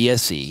have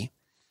BSE.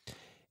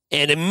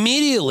 And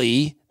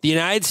immediately, the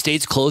United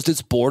States closed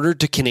its border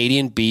to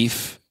Canadian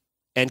beef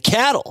and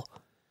cattle.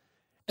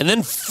 And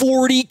then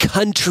 40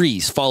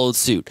 countries followed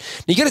suit.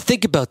 Now, you got to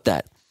think about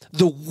that.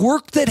 The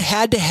work that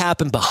had to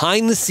happen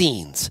behind the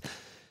scenes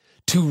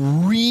to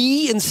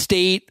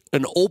reinstate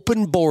an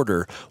open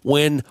border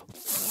when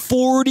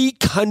 40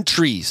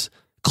 countries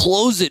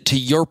close it to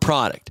your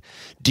product.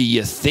 Do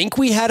you think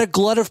we had a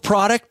glut of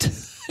product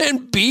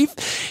and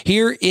beef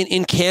here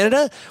in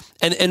Canada?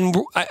 And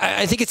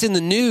I think it's in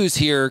the news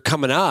here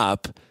coming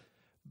up.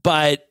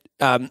 But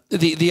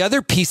the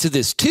other piece of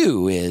this,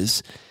 too,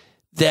 is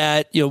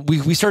that,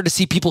 we started to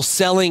see people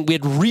selling. We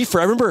had reefer.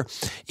 I remember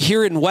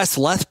here in West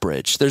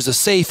Lethbridge, there's a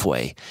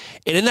Safeway.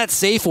 And in that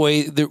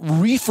Safeway, the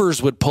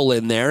reefers would pull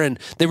in there and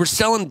they were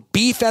selling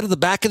beef out of the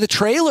back of the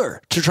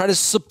trailer to try to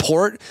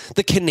support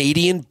the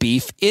Canadian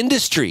beef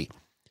industry.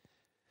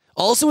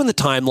 Also in the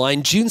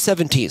timeline, June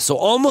 17th, so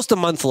almost a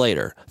month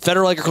later,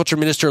 Federal Agriculture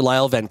Minister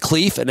Lyle Van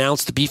Cleef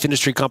announced the beef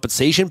industry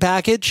compensation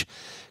package,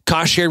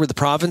 cost shared with the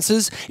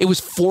provinces. It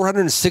was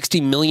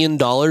 $460 million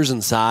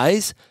in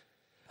size.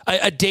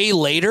 A day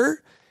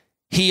later,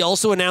 he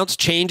also announced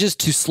changes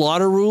to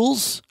slaughter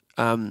rules.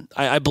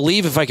 I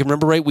believe, if I can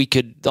remember right, we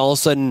could all of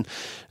a sudden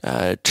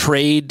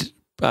trade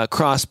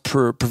across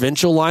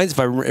provincial lines, if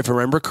I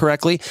remember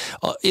correctly.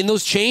 In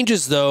those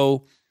changes,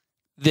 though,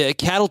 the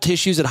cattle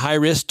tissues at high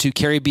risk to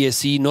carry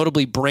BSE,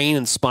 notably brain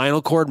and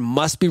spinal cord,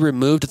 must be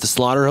removed at the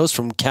slaughterhouse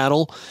from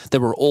cattle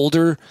that were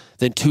older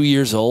than 2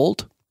 years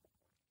old.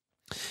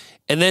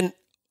 And then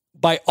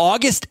by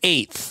August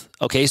 8th,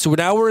 okay, so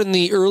now we're in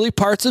the early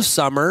parts of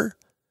summer,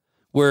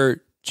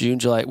 we're June,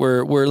 July,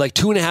 we're like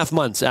 2.5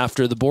 months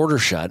after the border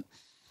shut.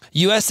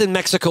 U.S. and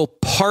Mexico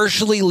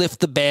partially lift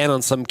the ban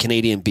on some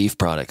Canadian beef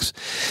products.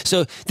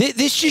 So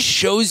this just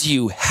shows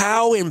you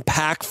how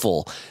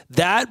impactful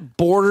that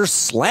border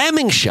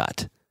slamming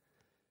shut,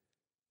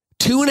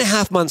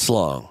 2.5 months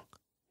long,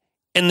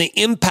 and the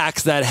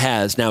impacts that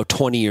has now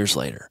 20 years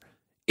later.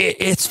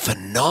 It's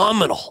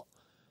phenomenal.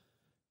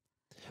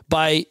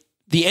 By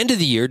the end of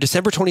the year,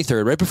 December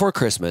 23rd, right before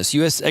Christmas,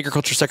 U.S.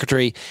 Agriculture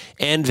Secretary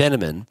Ann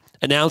Veneman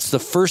announced the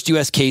first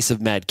U.S. case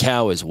of mad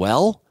cow as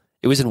well.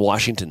 It was in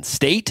Washington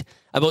State.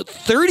 About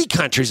 30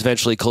 countries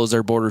eventually closed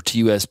their border to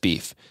U.S.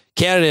 beef.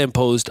 Canada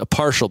imposed a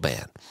partial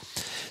ban.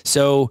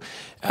 So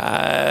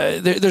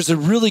there's a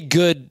really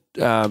good,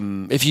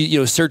 if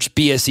you search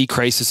BSE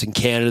crisis in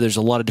Canada, there's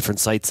a lot of different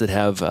sites that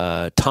have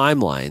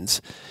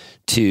timelines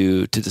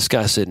to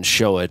discuss it and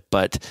show it.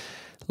 But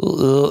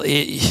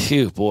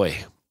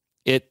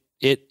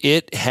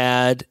it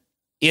had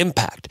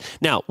impact.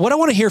 Now, what I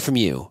want to hear from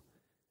you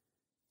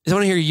is I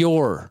want to hear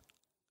your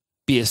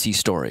BSE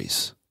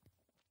stories,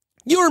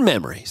 your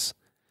memories.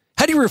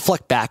 How do you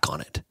reflect back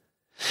on it?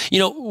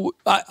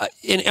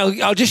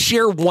 I'll just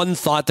share one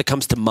thought that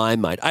comes to my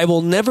mind. I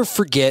will never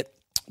forget,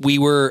 we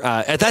were,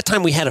 at that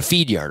time we had a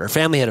feed yard. Our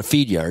family had a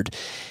feed yard.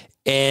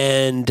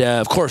 And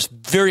of course,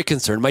 very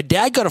concerned. My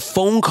dad got a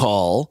phone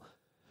call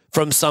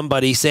from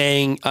somebody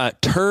saying,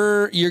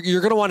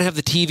 you're going to want to have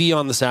the TV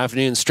on this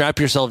afternoon, strap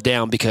yourself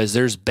down because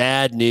there's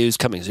bad news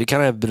coming. So he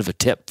kind of have a bit of a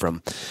tip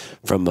from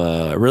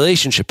a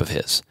relationship of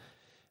his.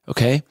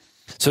 Okay.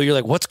 So you're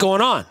like, what's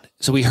going on?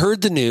 So we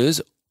heard the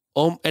news.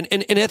 And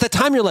at the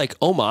time you're like,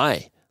 oh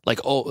my,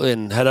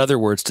 and had other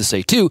words to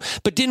say too,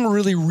 but didn't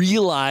really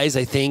realize,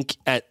 I think,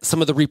 at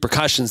some of the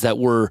repercussions that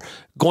were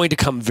going to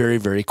come very,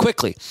 very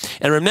quickly.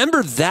 And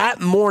remember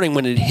that morning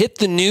when it hit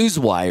the news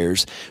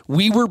wires,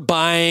 we were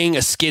buying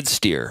a skid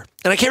steer.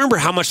 And I can't remember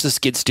how much the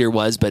skid steer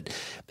was, but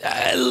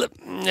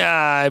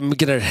I'm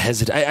going to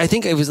hesitate. I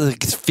think it was like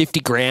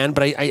 $50,000,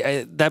 but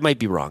I that might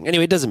be wrong.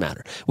 Anyway, it doesn't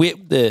matter.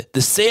 The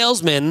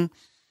salesman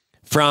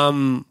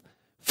from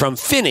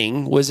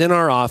Finning was in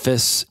our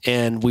office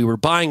and we were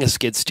buying a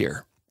skid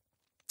steer.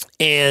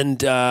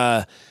 And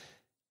I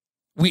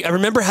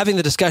remember having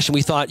the discussion.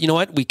 We thought, you know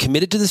what? We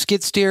committed to the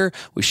skid steer.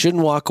 We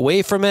shouldn't walk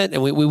away from it.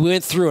 And we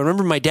went through. I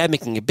remember my dad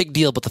making a big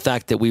deal about the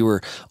fact that we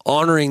were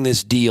honoring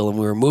this deal and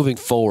we were moving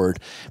forward.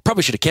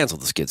 Probably should have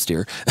canceled the skid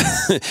steer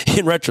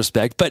in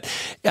retrospect. But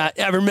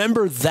I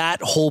remember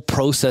that whole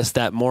process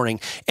that morning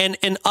and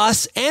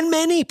us and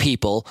many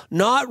people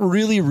not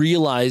really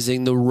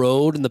realizing the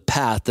road and the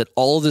path that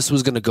all of this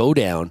was going to go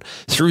down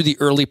through the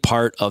early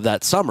part of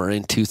that summer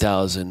in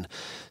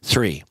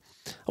 2003.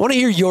 I want to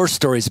hear your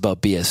stories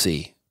about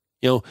BSE.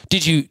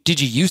 Did you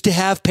used to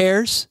have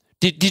pairs?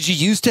 Did you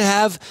used to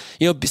have,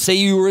 say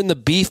you were in the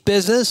beef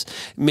business?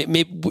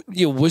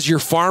 Was your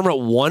farm at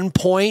one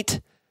point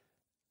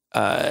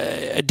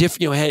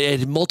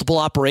had multiple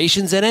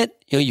operations in it?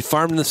 You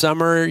farmed in the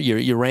summer,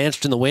 you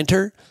ranched in the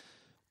winter.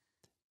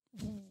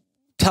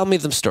 Tell me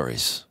them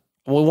stories.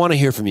 We want to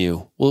hear from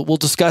you. We'll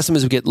discuss them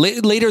as we get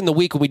later in the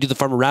week when we do the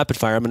Farmer Rapid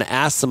Fire. I'm going to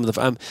ask some of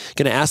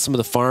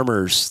the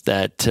farmers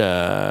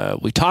that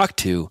we talked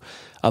to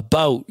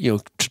about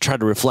to try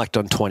to reflect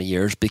on 20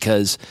 years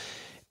because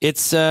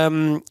it's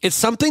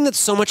something that's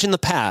so much in the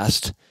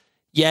past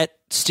yet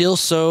still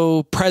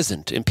so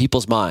present in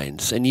people's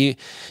minds. And you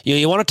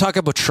want to talk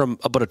about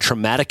a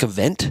traumatic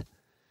event.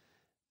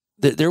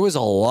 There was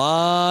a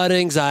lot of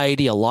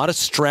anxiety, a lot of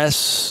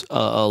stress,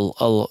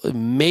 a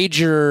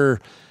major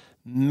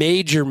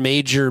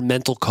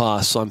mental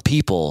costs on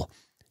people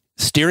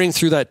steering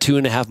through that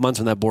 2.5 months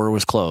when that border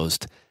was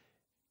closed.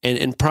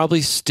 And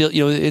probably still,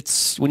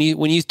 it's when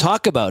you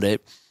talk about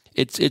it,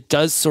 it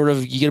does sort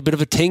of, you get a bit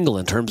of a tingle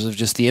in terms of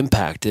just the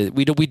impact.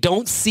 We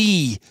don't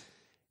see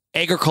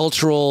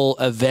agricultural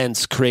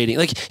events creating,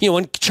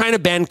 when China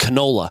banned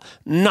canola,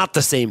 not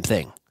the same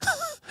thing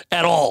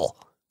at all,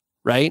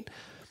 right?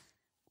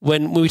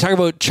 When we talk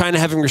about China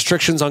having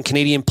restrictions on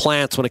Canadian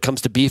plants when it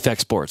comes to beef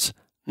exports,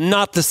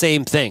 not the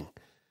same thing.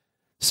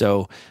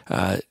 So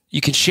you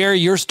can share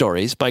your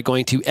stories by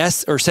going to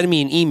or sending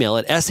me an email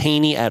at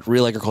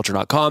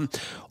shaney@realagriculture.com,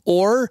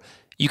 or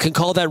you can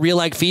call that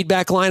RealAg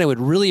feedback line. I would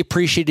really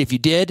appreciate it if you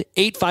did.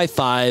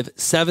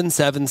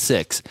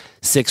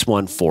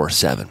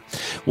 855-776-6147.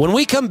 When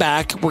we come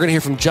back, we're going to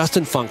hear from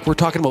Justin Funk. We're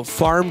talking about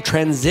farm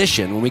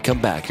transition when we come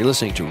back. You're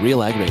listening to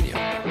RealAg Radio.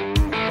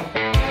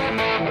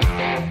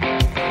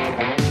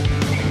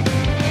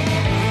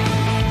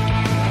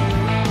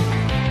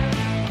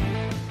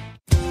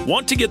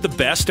 Want to get the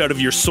best out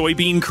of your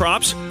soybean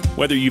crops?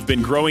 Whether you've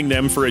been growing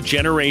them for a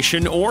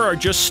generation or are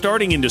just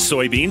starting into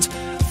soybeans,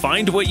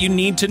 find what you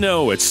need to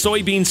know at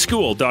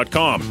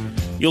soybeanschool.com.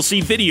 You'll see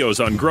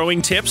videos on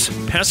growing tips,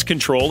 pest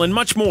control, and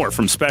much more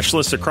from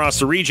specialists across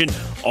the region,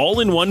 all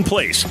in one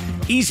place.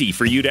 Easy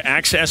for you to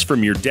access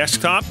from your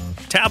desktop,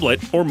 tablet,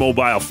 or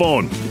mobile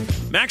phone.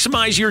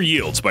 Maximize your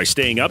yields by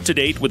staying up to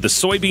date with the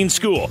Soybean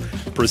School,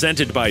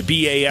 presented by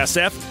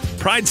BASF,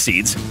 Pride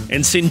Seeds,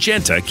 and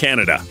Syngenta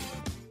Canada.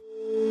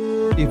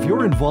 If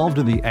you're involved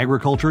in the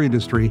agriculture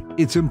industry,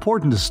 it's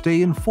important to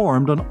stay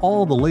informed on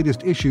all the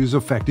latest issues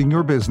affecting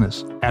your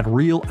business. At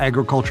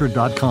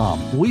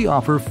RealAgriculture.com, we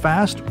offer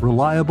fast,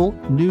 reliable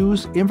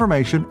news,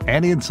 information,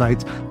 and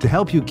insights to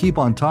help you keep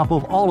on top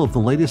of all of the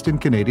latest in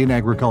Canadian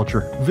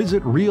agriculture.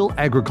 Visit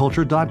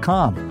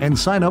RealAgriculture.com and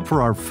sign up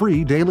for our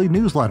free daily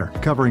newsletter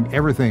covering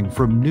everything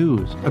from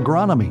news,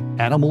 agronomy,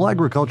 animal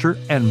agriculture,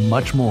 and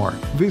much more.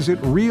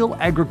 Visit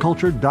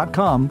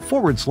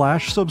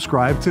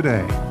RealAgriculture.com/subscribe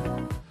today.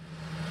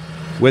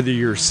 Whether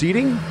you're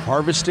seeding,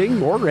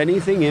 harvesting, or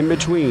anything in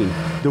between,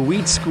 the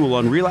Wheat School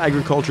on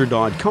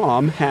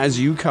RealAgriculture.com has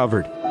you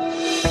covered.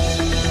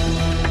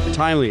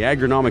 Timely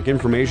agronomic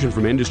information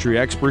from industry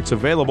experts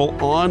available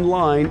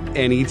online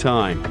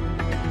anytime.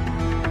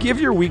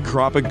 Give your wheat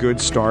crop a good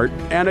start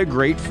and a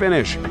great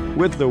finish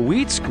with the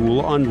Wheat School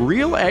on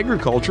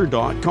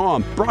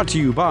RealAgriculture.com. Brought to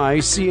you by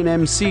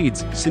C&M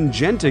Seeds,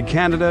 Syngenta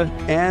Canada,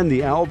 and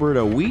the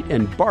Alberta Wheat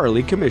and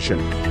Barley Commission.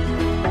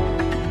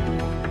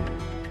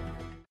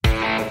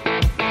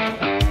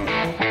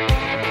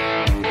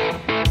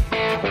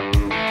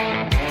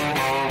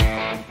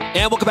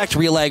 And welcome back to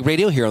RealAg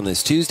Radio here on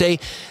this Tuesday.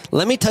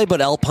 Let me tell you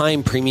about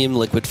Alpine Premium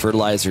Liquid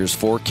Fertilizers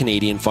for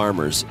Canadian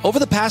farmers. Over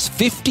the past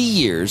 50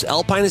 years,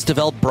 Alpine has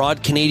developed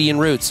broad Canadian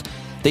roots.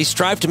 They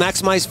strive to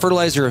maximize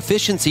fertilizer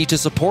efficiency to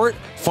support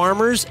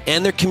farmers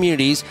and their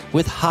communities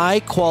with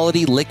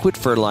high-quality liquid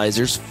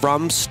fertilizers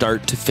from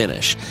start to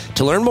finish.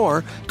 To learn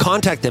more,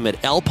 contact them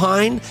at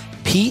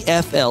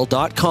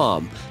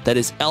alpinepfl.com. That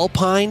is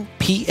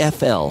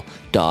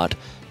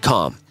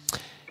alpinepfl.com.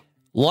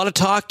 A lot of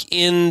talk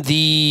in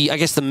the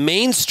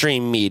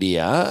mainstream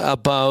media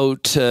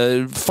about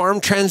farm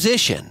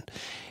transition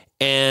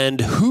and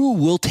who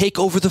will take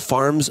over the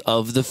farms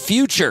of the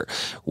future.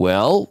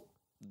 Well,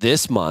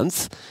 this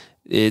month,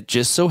 it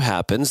just so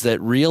happens that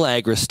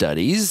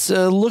RealAgristudies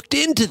looked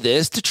into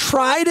this to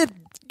try to,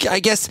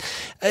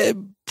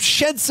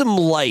 shed some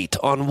light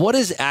on what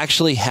is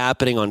actually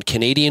happening on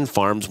Canadian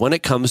farms when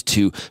it comes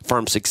to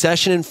farm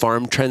succession and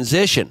farm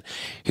transition.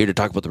 Here to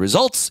talk about the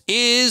results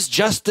is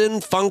Justin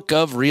Funk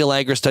of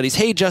RealAgristudies.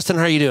 Hey, Justin,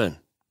 how are you doing?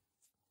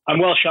 I'm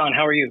well, Shaun.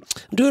 How are you?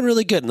 I'm doing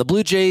really good. And the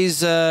Blue Jays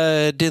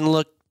didn't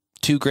look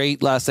too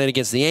great last night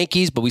against the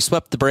Yankees, but we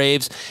swept the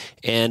Braves.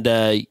 And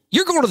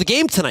you're going to the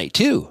game tonight,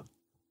 too.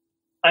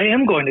 I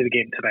am going to the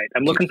game tonight.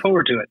 I'm looking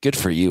forward to it. Good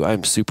for you.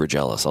 I'm super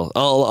jealous.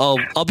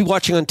 I'll be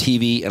watching on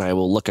TV, and I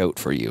will look out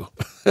for you.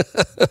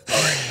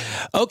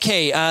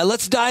 Okay,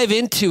 let's dive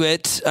into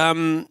it.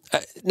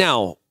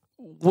 Now,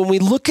 when we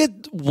look at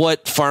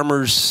what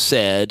farmers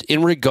said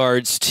in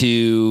regards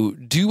to,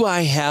 do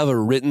I have a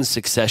written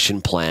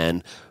succession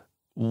plan?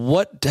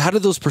 How do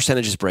those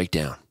percentages break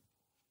down?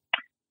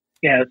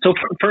 Yeah. So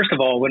first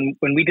of all, when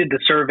we did the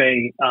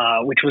survey,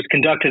 which was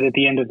conducted at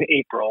the end of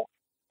April,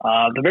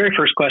 the very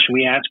first question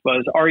we asked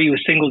was, are you a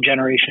single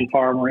generation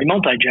farm or a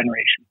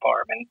multi-generation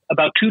farm? And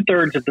about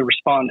 2/3 of the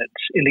respondents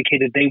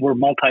indicated they were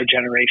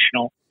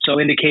multi-generational. So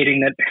indicating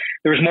that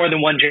there was more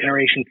than one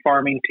generation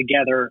farming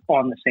together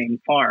on the same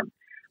farm.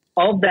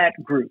 Of that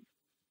group,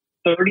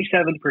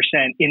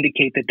 37%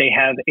 indicate that they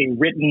have a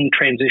written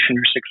transition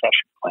or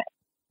succession plan.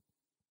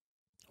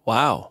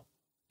 Wow.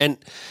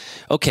 And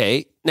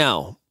okay,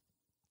 now,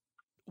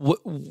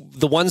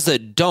 the ones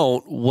that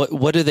don't,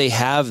 what do they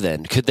have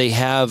then? Could they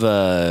have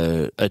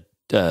a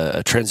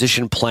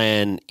transition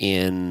plan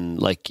in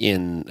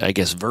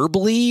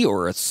verbally,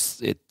 or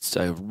it's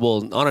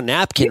on a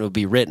napkin it would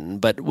be written,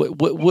 but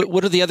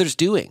what are the others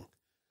doing?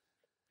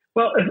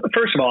 Well,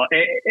 first of all,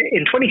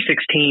 in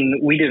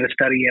 2016, we did a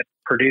study at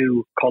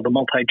Purdue called the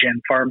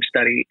Multi-Gen Farm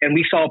Study, and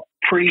we saw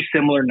pretty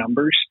similar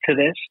numbers to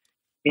this.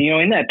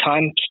 In that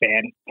time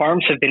span,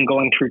 farms have been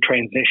going through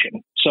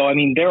transition. So,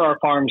 there are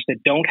farms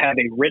that don't have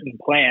a written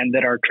plan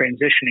that are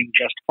transitioning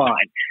just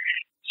fine.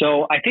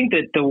 So I think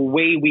that the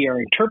way we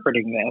are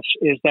interpreting this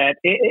is that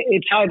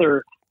it's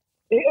either,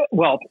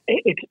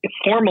 it's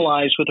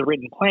formalized with a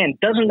written plan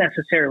doesn't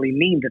necessarily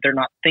mean that they're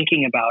not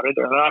thinking about it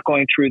or they're not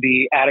going through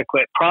the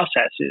adequate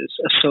processes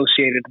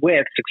associated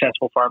with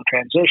successful farm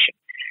transition.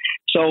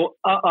 So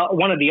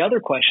one of the other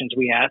questions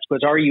we asked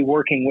was, are you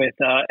working with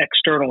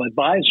external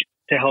advisors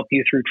to help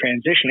you through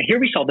transition? Here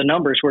we saw the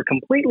numbers were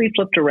completely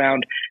flipped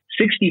around.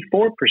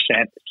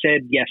 64%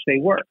 said yes, they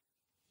were.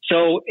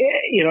 So,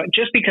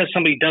 just because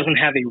somebody doesn't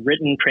have a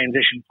written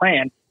transition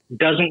plan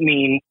doesn't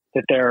mean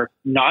that they're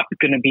not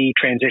going to be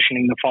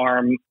transitioning the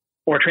farm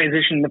or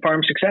transitioning the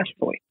farm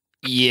successfully.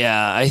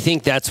 Yeah, I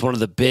think that's one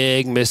of the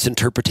big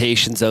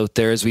misinterpretations out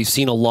there, is we've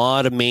seen a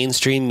lot of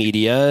mainstream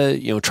media,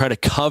 try to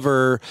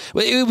cover.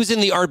 It was in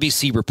the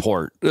RBC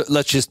report.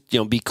 Let's just,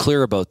 be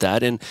clear about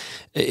that. And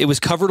it was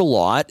covered a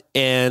lot.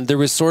 And there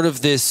was sort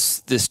of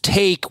this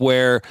take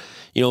where,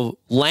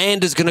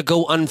 land is going to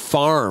go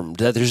unfarmed,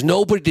 that there's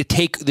nobody to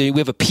take. We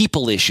have a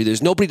people issue.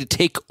 There's nobody to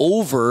take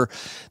over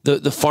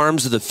the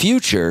farms of the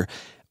future.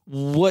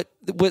 What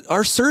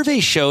our survey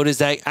showed is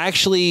that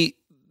actually,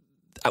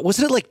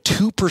 wasn't it like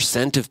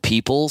 2% of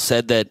people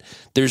said that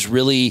there's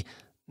really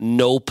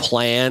no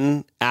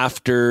plan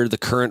after the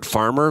current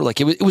farmer?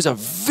 Like it was a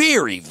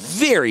very,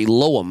 very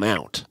low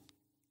amount.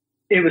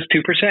 It was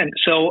 2%.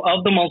 So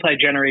of the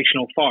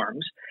multi-generational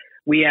farms,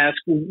 we ask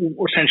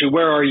essentially,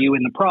 where are you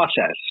in the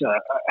process?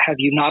 Have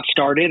you not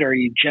started? Are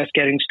you just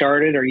getting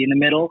started? Are you in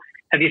the middle?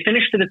 Have you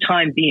finished for the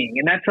time being?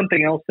 And that's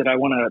something else that I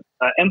want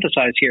to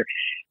emphasize here.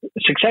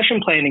 Succession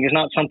planning is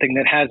not something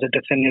that has a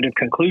definitive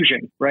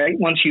conclusion, right?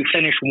 Once you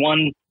finish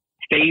one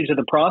phase of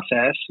the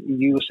process,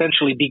 you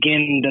essentially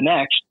begin the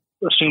next,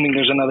 assuming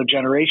there's another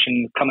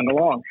generation coming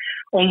along.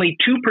 Only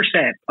 2%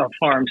 of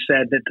farms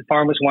said that the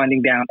farm was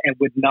winding down and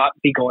would not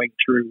be going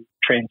through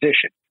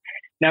transition.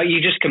 Now,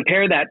 you just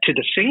compare that to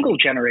the single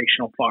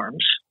generational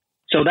farms.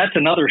 So that's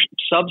another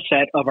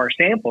subset of our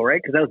sample,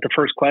 right? Because that was the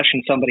first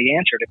question somebody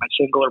answered, am I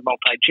single or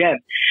multi-gen?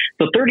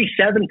 So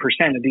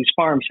 37% of these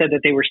farms said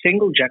that they were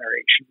single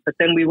generation. But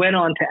then we went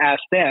on to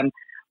ask them,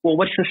 well,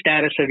 what's the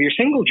status of your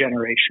single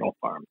generational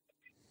farm?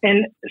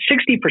 And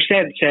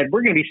 60% said,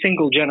 we're going to be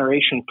single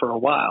generation for a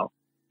while.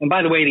 And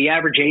by the way, the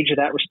average age of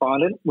that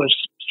respondent was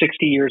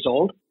 60 years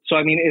old. So,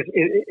 I mean,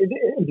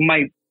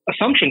 my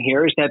assumption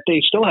here is that they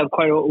still have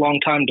quite a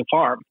long time to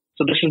farm.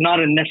 So this is not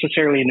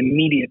necessarily an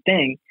immediate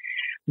thing.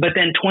 But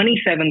then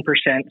 27%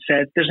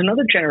 said there's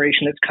another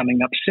generation that's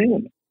coming up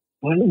soon.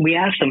 When we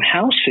asked them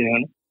how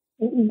soon,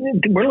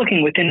 we're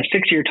looking within a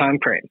 6-year time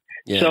frame.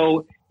 Yeah.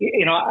 So,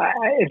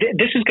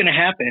 this is going to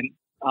happen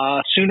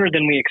sooner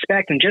than we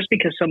expect. And just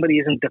because somebody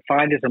isn't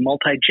defined as a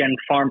multi-gen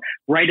farm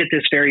right at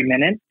this very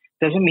minute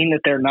doesn't mean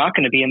that they're not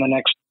going to be in the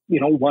next,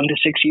 1 to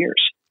 6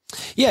 years.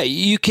 Yeah,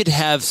 you could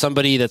have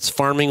somebody that's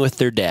farming with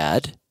their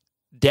dad.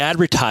 Dad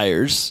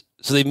retires,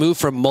 so they move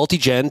from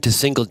multi-gen to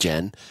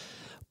single-gen.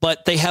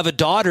 But they have a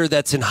daughter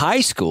that's in high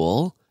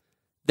school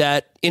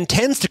that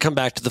intends to come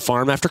back to the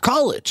farm after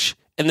college.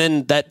 And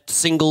then that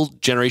single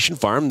generation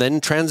farm then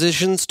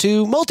transitions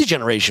to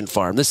multi-generation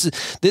farm. This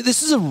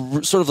is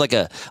a sort of like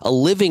a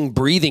living,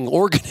 breathing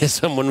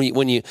organism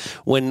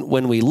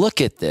when we look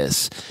at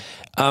this.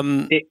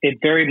 It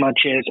very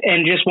much is.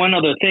 And just one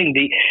other thing,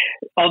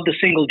 of the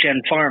single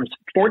gen farms,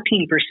 14%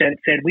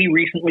 said we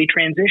recently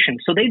transitioned.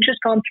 So they've just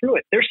gone through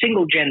it. They're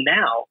single gen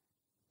now.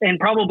 And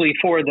probably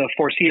for the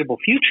foreseeable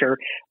future,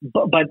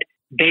 but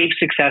they've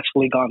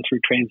successfully gone through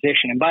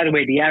transition. And by the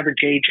way, the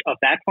average age of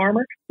that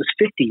farmer was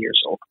 50 years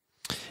old.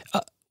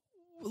 A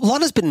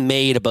lot has been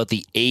made about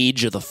the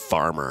age of the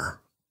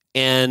farmer.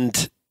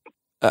 And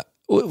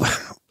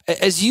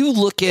as you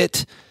look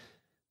at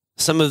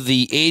some of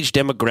the age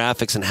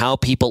demographics and how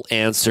people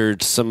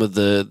answered some of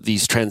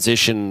these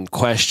transition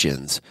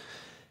questions,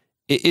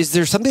 is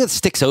there something that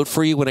sticks out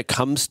for you when it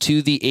comes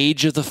to the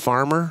age of the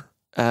farmer?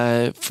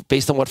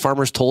 Based on what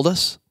farmers told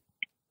us?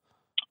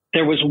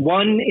 There was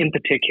one in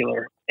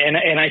particular, and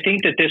I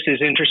think that this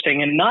is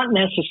interesting and not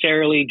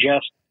necessarily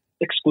just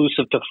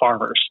exclusive to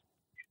farmers.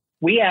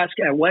 We asked,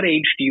 at what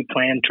age do you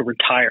plan to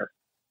retire?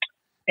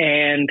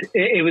 And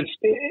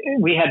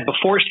we had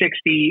before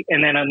 60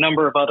 and then a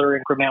number of other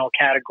incremental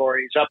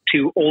categories up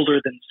to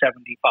older than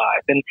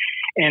 75.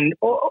 And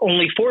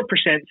only 4%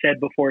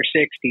 said before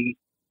 60,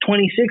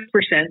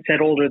 26%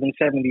 said older than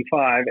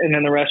 75, and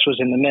then the rest was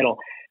in the middle.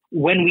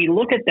 When we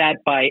look at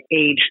that by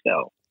age,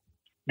 though,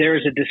 there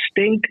is a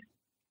distinct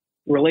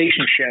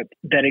relationship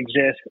that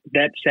exists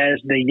that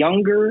says the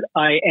younger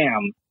I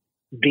am,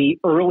 the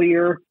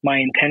earlier my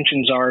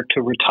intentions are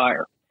to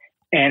retire.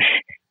 And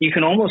you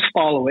can almost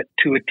follow it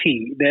to a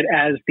T, that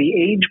as the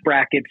age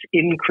brackets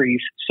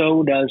increase,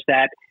 so does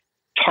that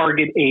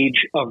target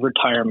age of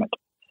retirement.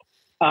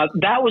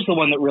 That was the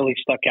one that really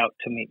stuck out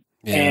to me.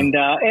 Yeah. And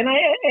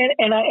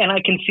I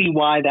can see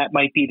why that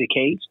might be the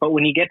case. But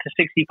when you get to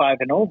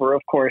 65 and over,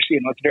 of course,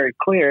 it's very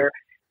clear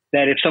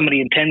that if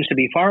somebody intends to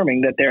be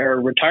farming, that their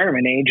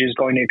retirement age is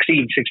going to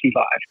exceed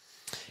 65.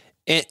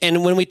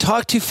 And when we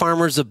talk to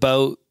farmers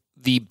about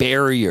the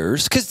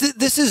barriers, because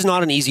this is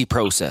not an easy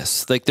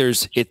process. Like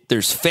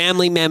there's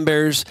family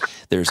members,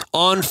 there's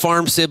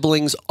on-farm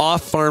siblings,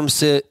 off-farm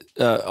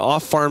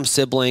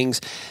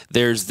siblings.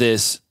 There's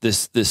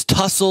this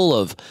tussle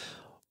of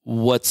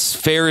what's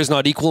fair is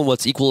not equal and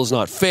what's equal is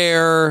not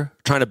fair,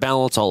 trying to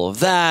balance all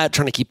of that,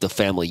 trying to keep the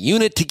family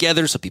unit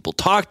together so people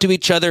talk to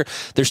each other.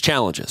 There's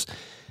challenges.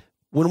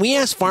 When we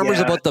asked farmers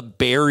about the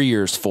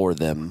barriers for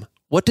them,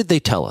 what did they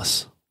tell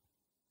us?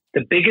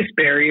 The biggest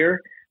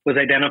barrier was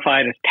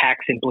identified as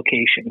tax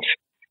implications.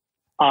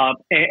 So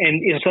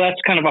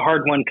that's kind of a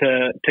hard one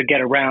to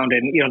get around,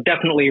 and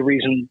definitely a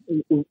reason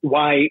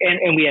why.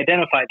 And we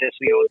identified this.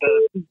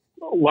 The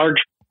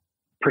large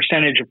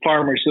percentage of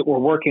farmers that were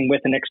working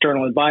with an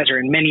external advisor,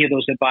 and many of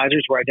those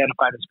advisors were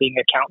identified as being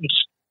accountants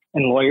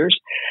and lawyers.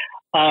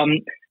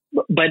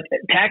 But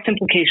tax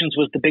implications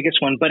was the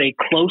biggest one, but a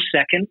close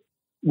second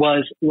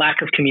was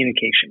lack of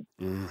communication.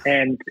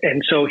 And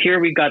so here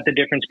we got the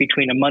difference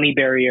between a money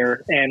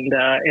barrier and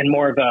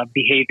more of a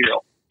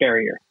behavioral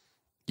barrier.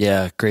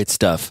 Yeah, great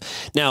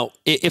stuff. Now,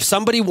 if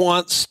somebody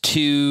wants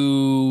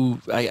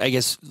to, I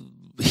guess,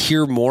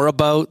 hear more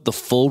about the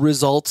full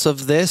results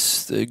of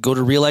this, go to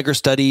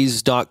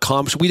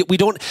RealAgristudies.com. We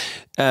don't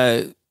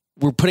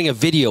we're putting a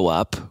video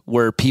up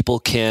where people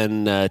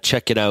can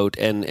check it out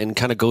and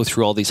kind of go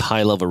through all these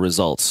high-level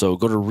results. So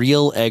go to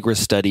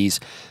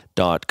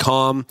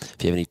RealAgristudies.com.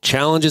 If you have any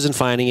challenges in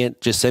finding it,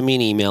 just send me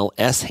an email,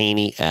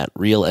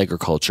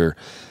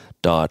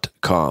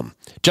 shaney@RealAgriculture.com.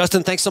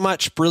 Justin, thanks so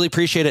much. Really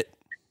appreciate it.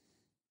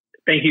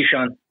 Thank you,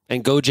 Shaun.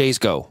 And go Jays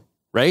go,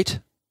 right?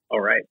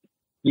 All right.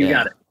 You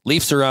got it.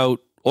 Leafs are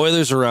out.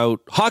 Oilers are out.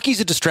 Hockey's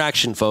a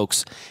distraction,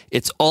 folks.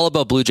 It's all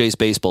about Blue Jays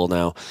baseball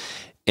now.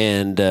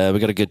 And we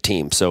got a good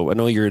team. So I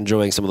know you're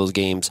enjoying some of those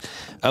games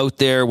out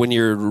there when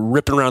you're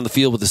ripping around the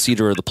field with the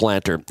seeder or the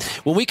planter.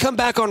 When we come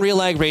back on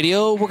RealAg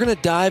Radio, we're going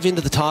to dive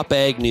into the top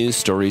ag news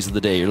stories of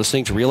the day. You're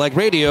listening to RealAg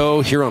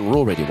Radio here on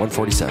Rural Radio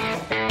 147.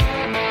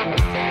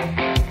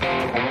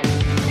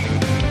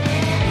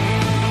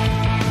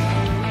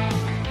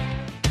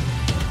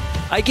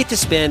 I get to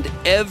spend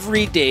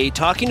every day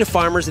talking to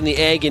farmers in the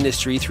ag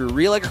industry through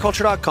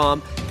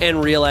RealAgriculture.com and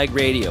RealAg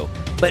Radio.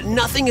 But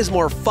nothing is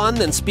more fun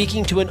than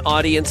speaking to an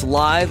audience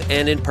live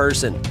and in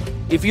person.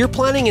 If you're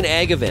planning an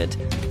ag event,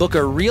 book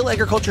a Real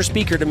Agriculture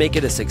speaker to make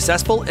it a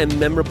successful and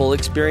memorable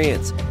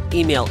experience.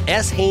 Email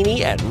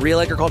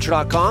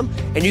shaney@realagriculture.com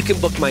and you can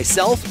book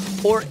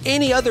myself or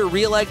any other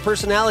Real Ag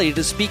personality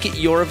to speak at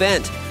your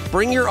event.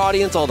 Bring your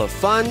audience all the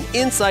fun,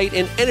 insight,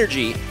 and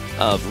energy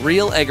of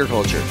Real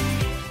Agriculture.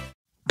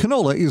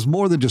 Canola is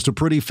more than just a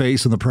pretty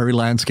face in the prairie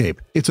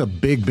landscape. It's a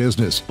big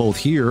business, both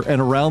here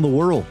and around the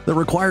world, that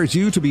requires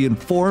you to be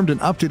informed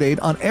and up to date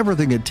on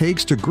everything it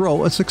takes to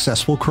grow a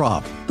successful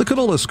crop. The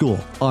Canola School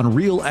on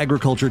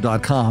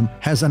RealAgriculture.com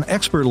has an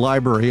expert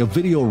library of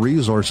video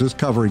resources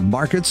covering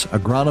markets,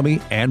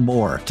 agronomy, and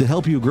more to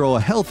help you grow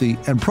a healthy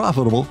and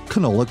profitable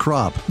canola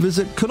crop.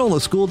 Visit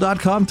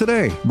canolaschool.com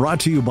today. Brought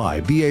to you by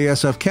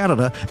BASF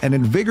Canada and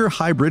Invigor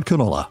Hybrid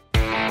Canola.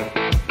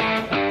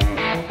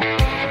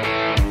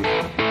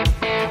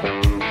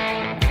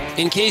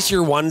 In case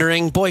you're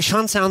wondering, boy,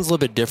 Shaun sounds a little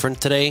bit different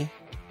today.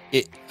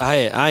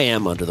 I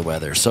am under the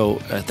weather, so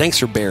thanks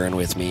for bearing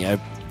with me. I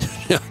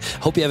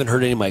hope you haven't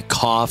heard any of my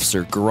coughs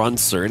or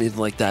grunts or anything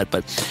like that.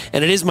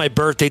 And it is my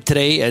birthday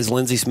today, as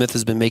Lindsay Smith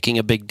has been making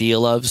a big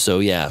deal of. So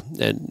yeah,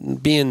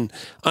 and being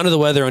under the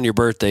weather on your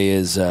birthday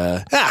is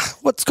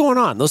what's going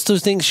on? Those two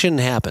things shouldn't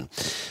happen.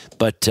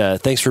 But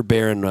thanks for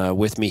bearing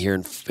with me here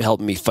and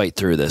helping me fight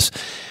through this.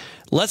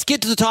 Let's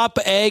get to the top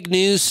ag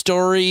news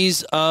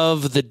stories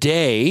of the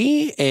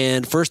day.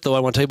 And first, though, I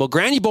want to tell you about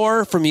Granny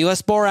Bore from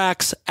US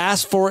Borax.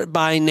 Ask for it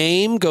by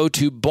name. Go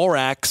to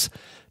borax.com.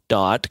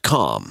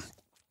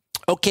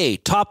 Okay,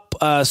 top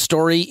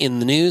story in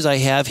the news I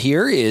have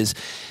here is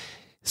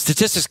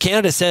Statistics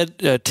Canada said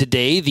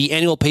today the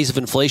annual pace of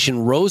inflation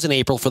rose in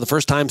April for the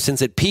first time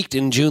since it peaked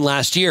in June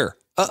last year.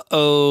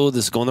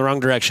 This is going the wrong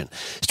direction.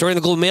 Story in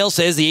the Globe and Mail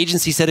says the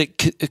agency said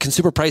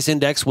consumer price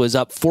index was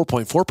up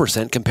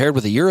 4.4% compared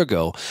with a year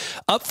ago,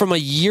 up from a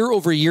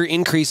year-over-year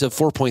increase of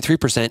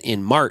 4.3%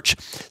 in March.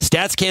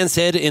 StatsCan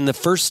said the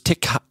first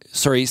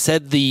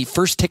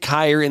tick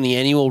higher in the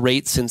annual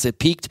rate since it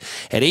peaked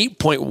at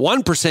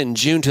 8.1% in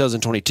June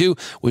 2022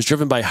 was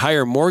driven by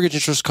higher mortgage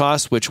interest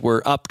costs, which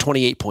were up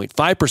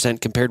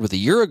 28.5% compared with a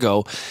year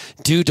ago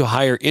due to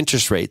higher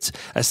interest rates.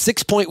 A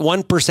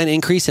 6.1%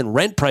 increase in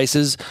rent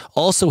prices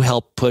also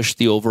helped push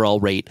the overall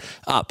rate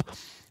up.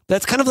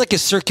 That's kind of like a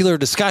circular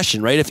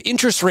discussion, right? If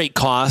interest rate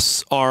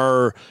costs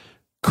are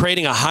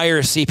creating a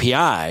higher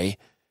CPI,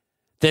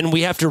 then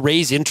we have to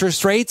raise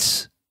interest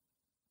rates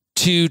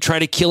to try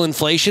to kill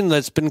inflation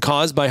that's been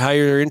caused by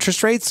higher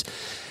interest rates.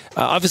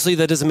 Obviously,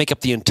 that doesn't make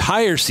up the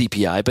entire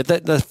CPI, but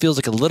that feels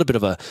like a little bit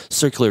of a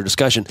circular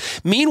discussion.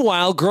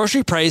 Meanwhile,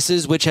 grocery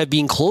prices, which have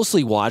been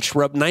closely watched,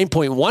 were up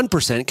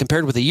 9.1%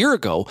 compared with a year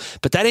ago,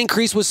 but that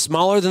increase was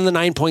smaller than the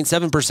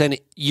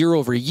 9.7%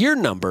 year-over-year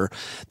number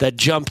that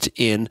jumped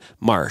in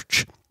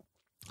March.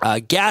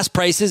 Gas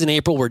prices in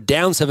April were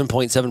down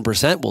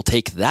 7.7%. We'll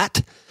take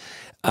that.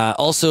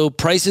 Also,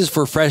 prices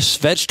for fresh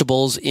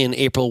vegetables in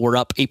April were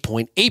up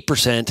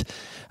 8.8%.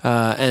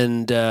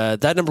 And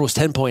that number was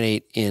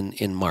 10.8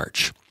 in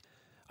March.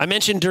 I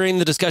mentioned during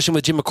the discussion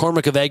with Jim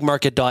McCormick of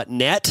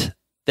agmarket.net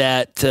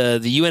that the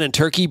UN and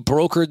Turkey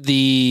brokered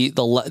the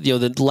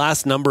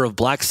last number of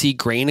Black Sea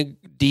grain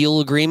deal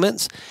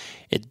agreements.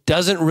 It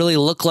doesn't really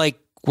look like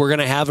we're going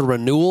to have a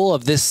renewal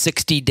of this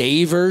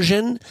 60-day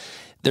version.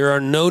 There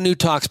are no new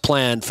talks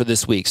planned for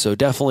this week, so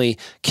definitely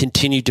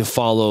continue to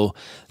follow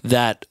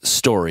that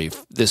story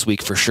this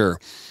week for sure.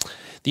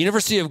 The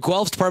University of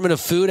Guelph's Department of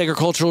Food,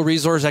 Agricultural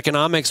Resource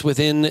Economics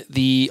within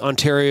the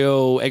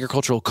Ontario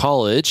Agricultural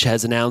College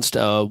has announced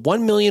a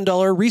 $1 million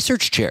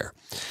research chair.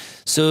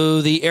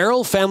 So the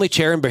Errol Family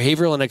Chair in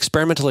Behavioral and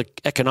Experimental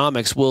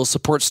Economics will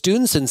support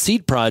students in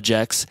seed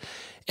projects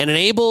and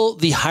enable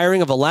the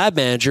hiring of a lab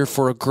manager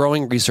for a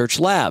growing research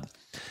lab.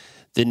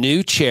 The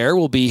new chair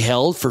will be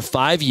held for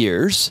 5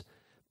 years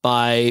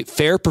by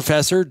FAIR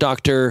Professor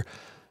Dr.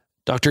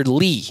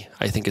 Lee,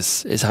 I think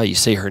is how you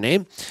say her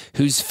name,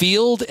 whose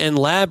field and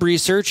lab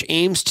research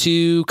aims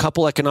to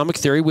couple economic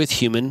theory with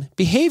human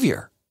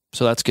behavior.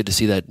 So that's good to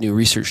see that new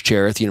research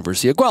chair at the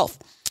University of Guelph.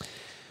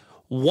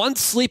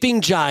 Once sleeping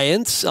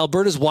giants,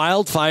 Alberta's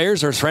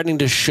wildfires are threatening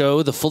to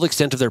show the full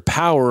extent of their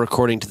power,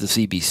 according to the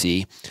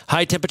CBC.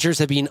 High temperatures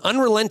have been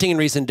unrelenting in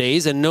recent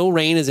days, and no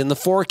rain is in the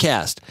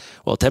forecast.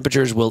 While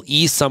temperatures will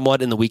ease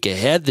somewhat in the week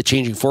ahead, the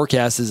changing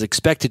forecast is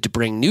expected to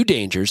bring new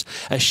dangers.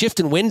 A shift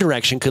in wind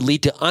direction could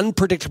lead to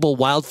unpredictable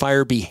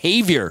wildfire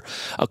behavior,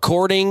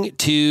 according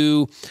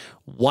to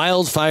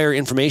Wildfire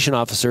Information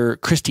Officer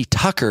Christy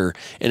Tucker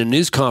in a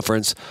news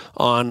conference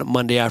on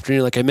Monday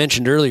afternoon. Like I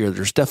mentioned earlier,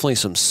 there's definitely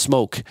some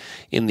smoke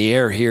in the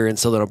air here in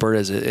southern Alberta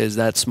as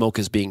that smoke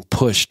is being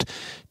pushed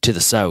to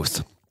the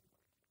south.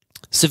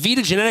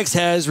 Savita Genetics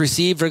has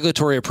received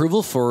regulatory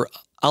approval for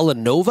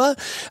Alanova,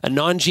 a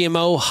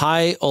non-GMO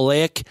high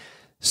oleic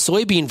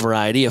soybean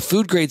variety, a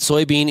food-grade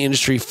soybean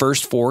industry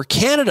first for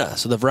Canada.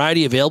 So the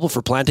variety available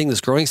for planting this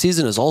growing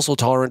season is also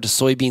tolerant to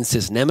soybean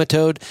cyst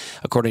nematode,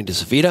 according to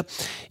Savita.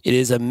 It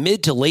is a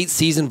mid to late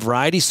season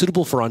variety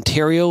suitable for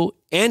Ontario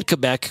and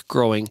Quebec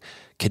growing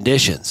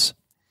conditions.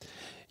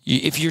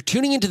 If you're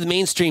tuning into the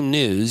mainstream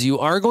news, you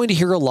are going to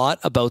hear a lot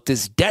about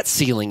this debt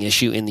ceiling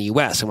issue in the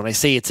U.S. And when I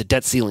say it's a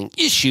debt ceiling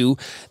issue,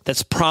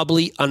 that's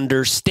probably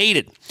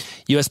understated.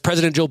 U.S.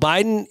 President Joe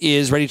Biden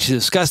is ready to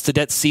discuss the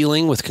debt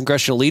ceiling with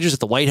congressional leaders at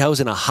the White House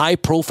in a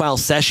high-profile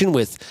session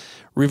with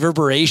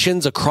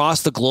reverberations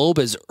across the globe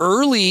as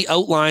early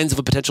outlines of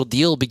a potential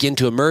deal begin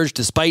to emerge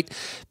despite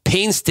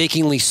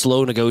painstakingly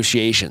slow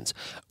negotiations.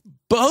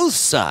 Both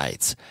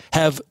sides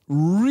have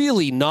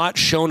really not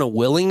shown a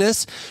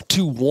willingness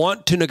to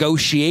want to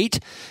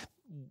negotiate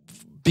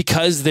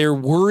because they're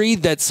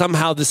worried that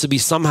somehow this would be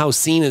somehow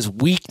seen as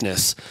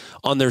weakness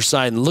on their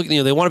side. And look,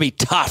 they want to be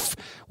tough.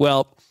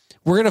 Well,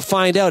 we're going to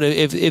find out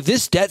if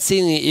this debt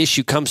ceiling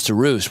issue comes to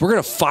roost. We're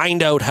going to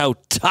find out how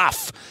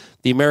tough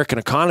the American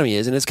economy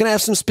is, and it's going to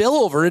have some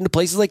spillover into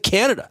places like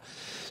Canada.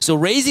 So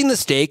raising the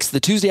stakes, the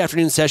Tuesday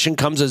afternoon session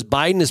comes as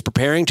Biden is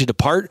preparing to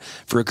depart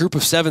for a Group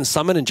of 7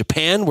 summit in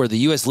Japan, where the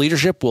U.S.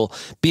 leadership will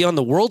be on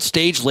the world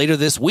stage later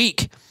this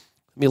week.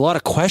 A lot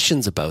of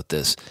questions about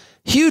this.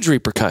 Huge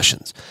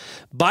repercussions.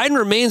 Biden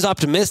remains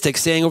optimistic,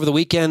 saying over the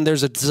weekend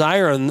there's a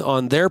desire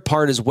on their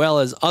part as well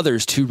as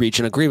others to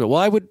reach an agreement.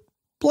 Well, I would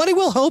bloody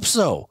well hope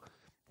so.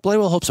 Bloody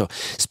well hope so.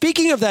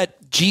 Speaking of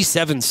that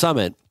G7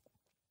 summit,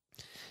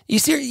 you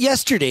see,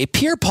 yesterday,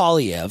 Pierre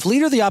Poilievre,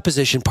 leader of the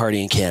opposition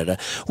party in Canada,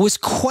 was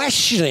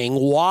questioning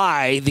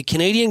why the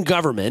Canadian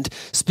government,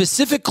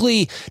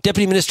 specifically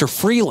Deputy Minister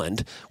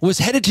Freeland, was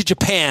headed to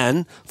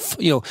Japan.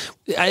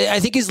 I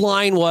think his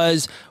line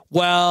was,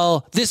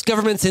 well, this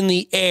government's in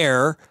the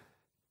air.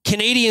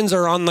 Canadians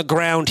are on the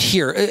ground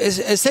here.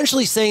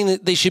 Essentially saying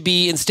that they should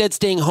be instead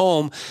staying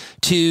home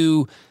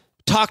to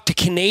talk to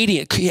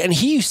Canadian, and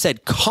he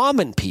said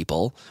common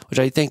people, which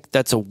I think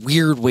that's a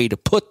weird way to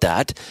put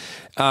that,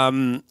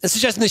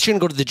 suggesting they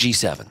shouldn't go to the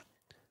G7.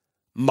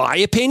 My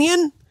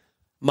opinion,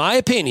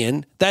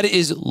 that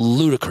is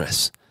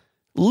ludicrous.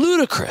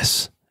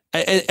 Ludicrous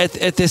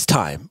at this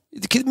time.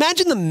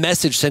 Imagine the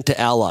message sent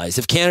to allies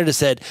if Canada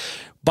said,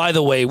 by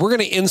the way, we're going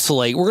to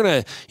insulate,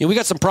 we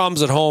got some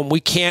problems at home,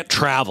 we can't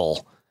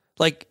travel.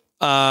 Like,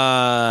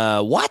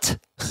 what?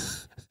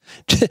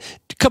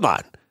 Come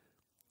on.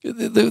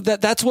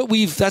 That's what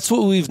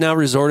we've now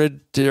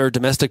resorted to our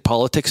domestic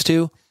politics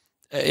to.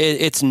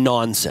 It's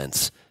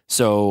nonsense.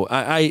 So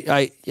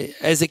I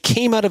as it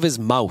came out of his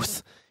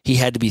mouth, he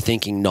had to be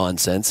thinking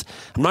nonsense.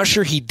 I'm not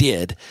sure he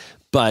did,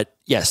 but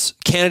yes,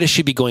 Canada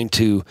should be going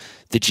to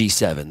the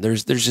G7.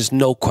 There's just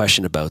no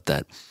question about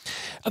that.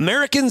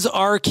 Americans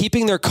are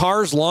keeping their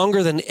cars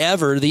longer than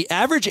ever. The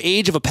average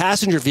age of a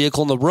passenger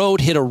vehicle on the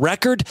road hit a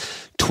record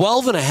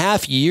 12 and a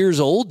half years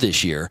old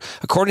this year.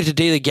 According to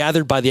data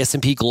gathered by the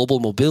S&P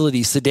Global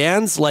Mobility,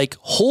 sedans like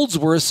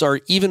Holdsworths are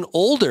even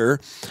older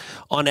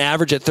on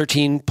average at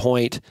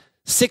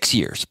 13.6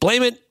 years.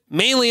 Blame it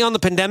mainly on the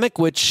pandemic,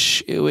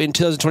 which in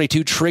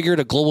 2022 triggered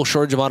a global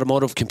shortage of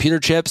automotive computer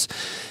chips,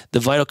 the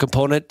vital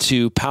component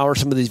to power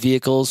some of these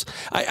vehicles.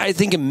 I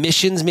think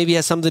emissions maybe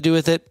has something to do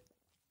with it.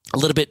 A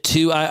little bit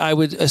too, I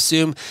would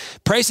assume.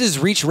 Prices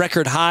reach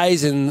record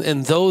highs,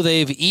 and though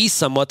they've eased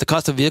somewhat, the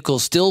cost of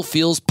vehicles still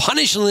feels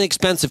punishingly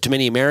expensive to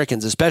many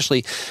Americans,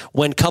 especially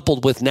when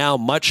coupled with now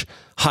much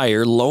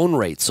higher loan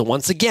rates. So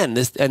once again,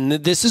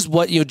 this is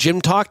what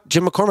Jim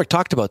McCormick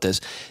talked about this.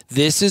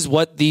 This is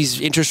what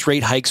these interest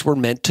rate hikes were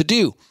meant to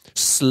do: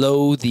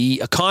 slow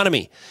the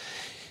economy.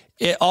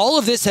 All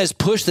of this has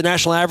pushed the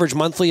national average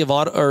monthly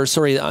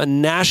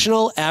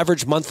national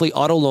average monthly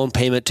auto loan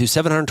payment to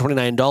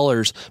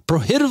 $729,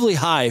 prohibitively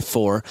high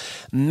for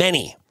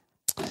many.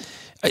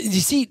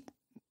 You see,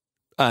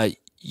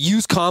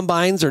 used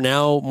combines are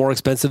now more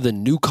expensive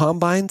than new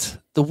combines.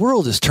 The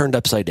world is turned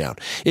upside down.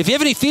 If you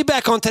have any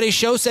feedback on today's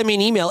show, send me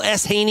an email,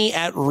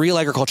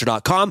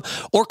 shaney@realagriculture.com,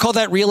 or call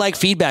that RealAg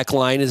feedback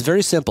line. It's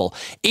very simple,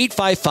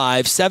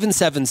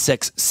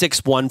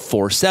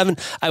 855-776-6147.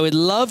 I would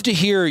love to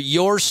hear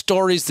your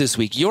stories this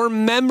week, your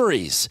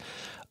memories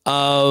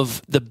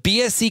of the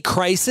BSE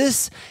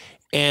crisis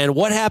and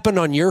what happened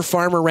on your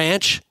farm or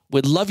ranch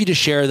We'd love you to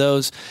share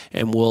those,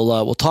 and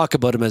we'll talk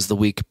about them as the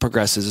week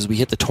progresses, as we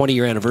hit the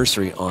 20-year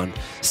anniversary on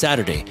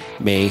Saturday,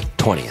 May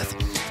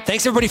 20th.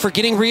 Thanks, everybody, for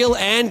getting real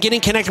and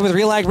getting connected with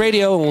RealAg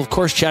Radio, and we'll, of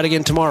course, chat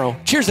again tomorrow.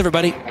 Cheers,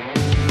 everybody.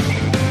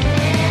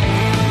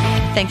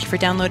 Thank you for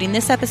downloading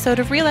this episode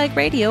of RealAg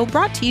Radio,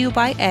 brought to you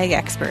by Ag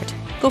Expert.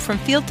 Go from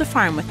field to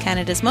farm with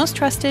Canada's most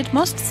trusted,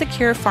 most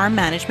secure farm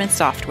management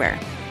software.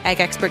 Ag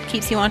Expert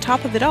keeps you on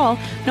top of it all,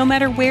 no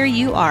matter where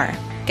you are.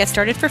 Get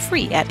started for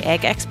free at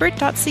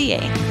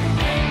agexpert.ca.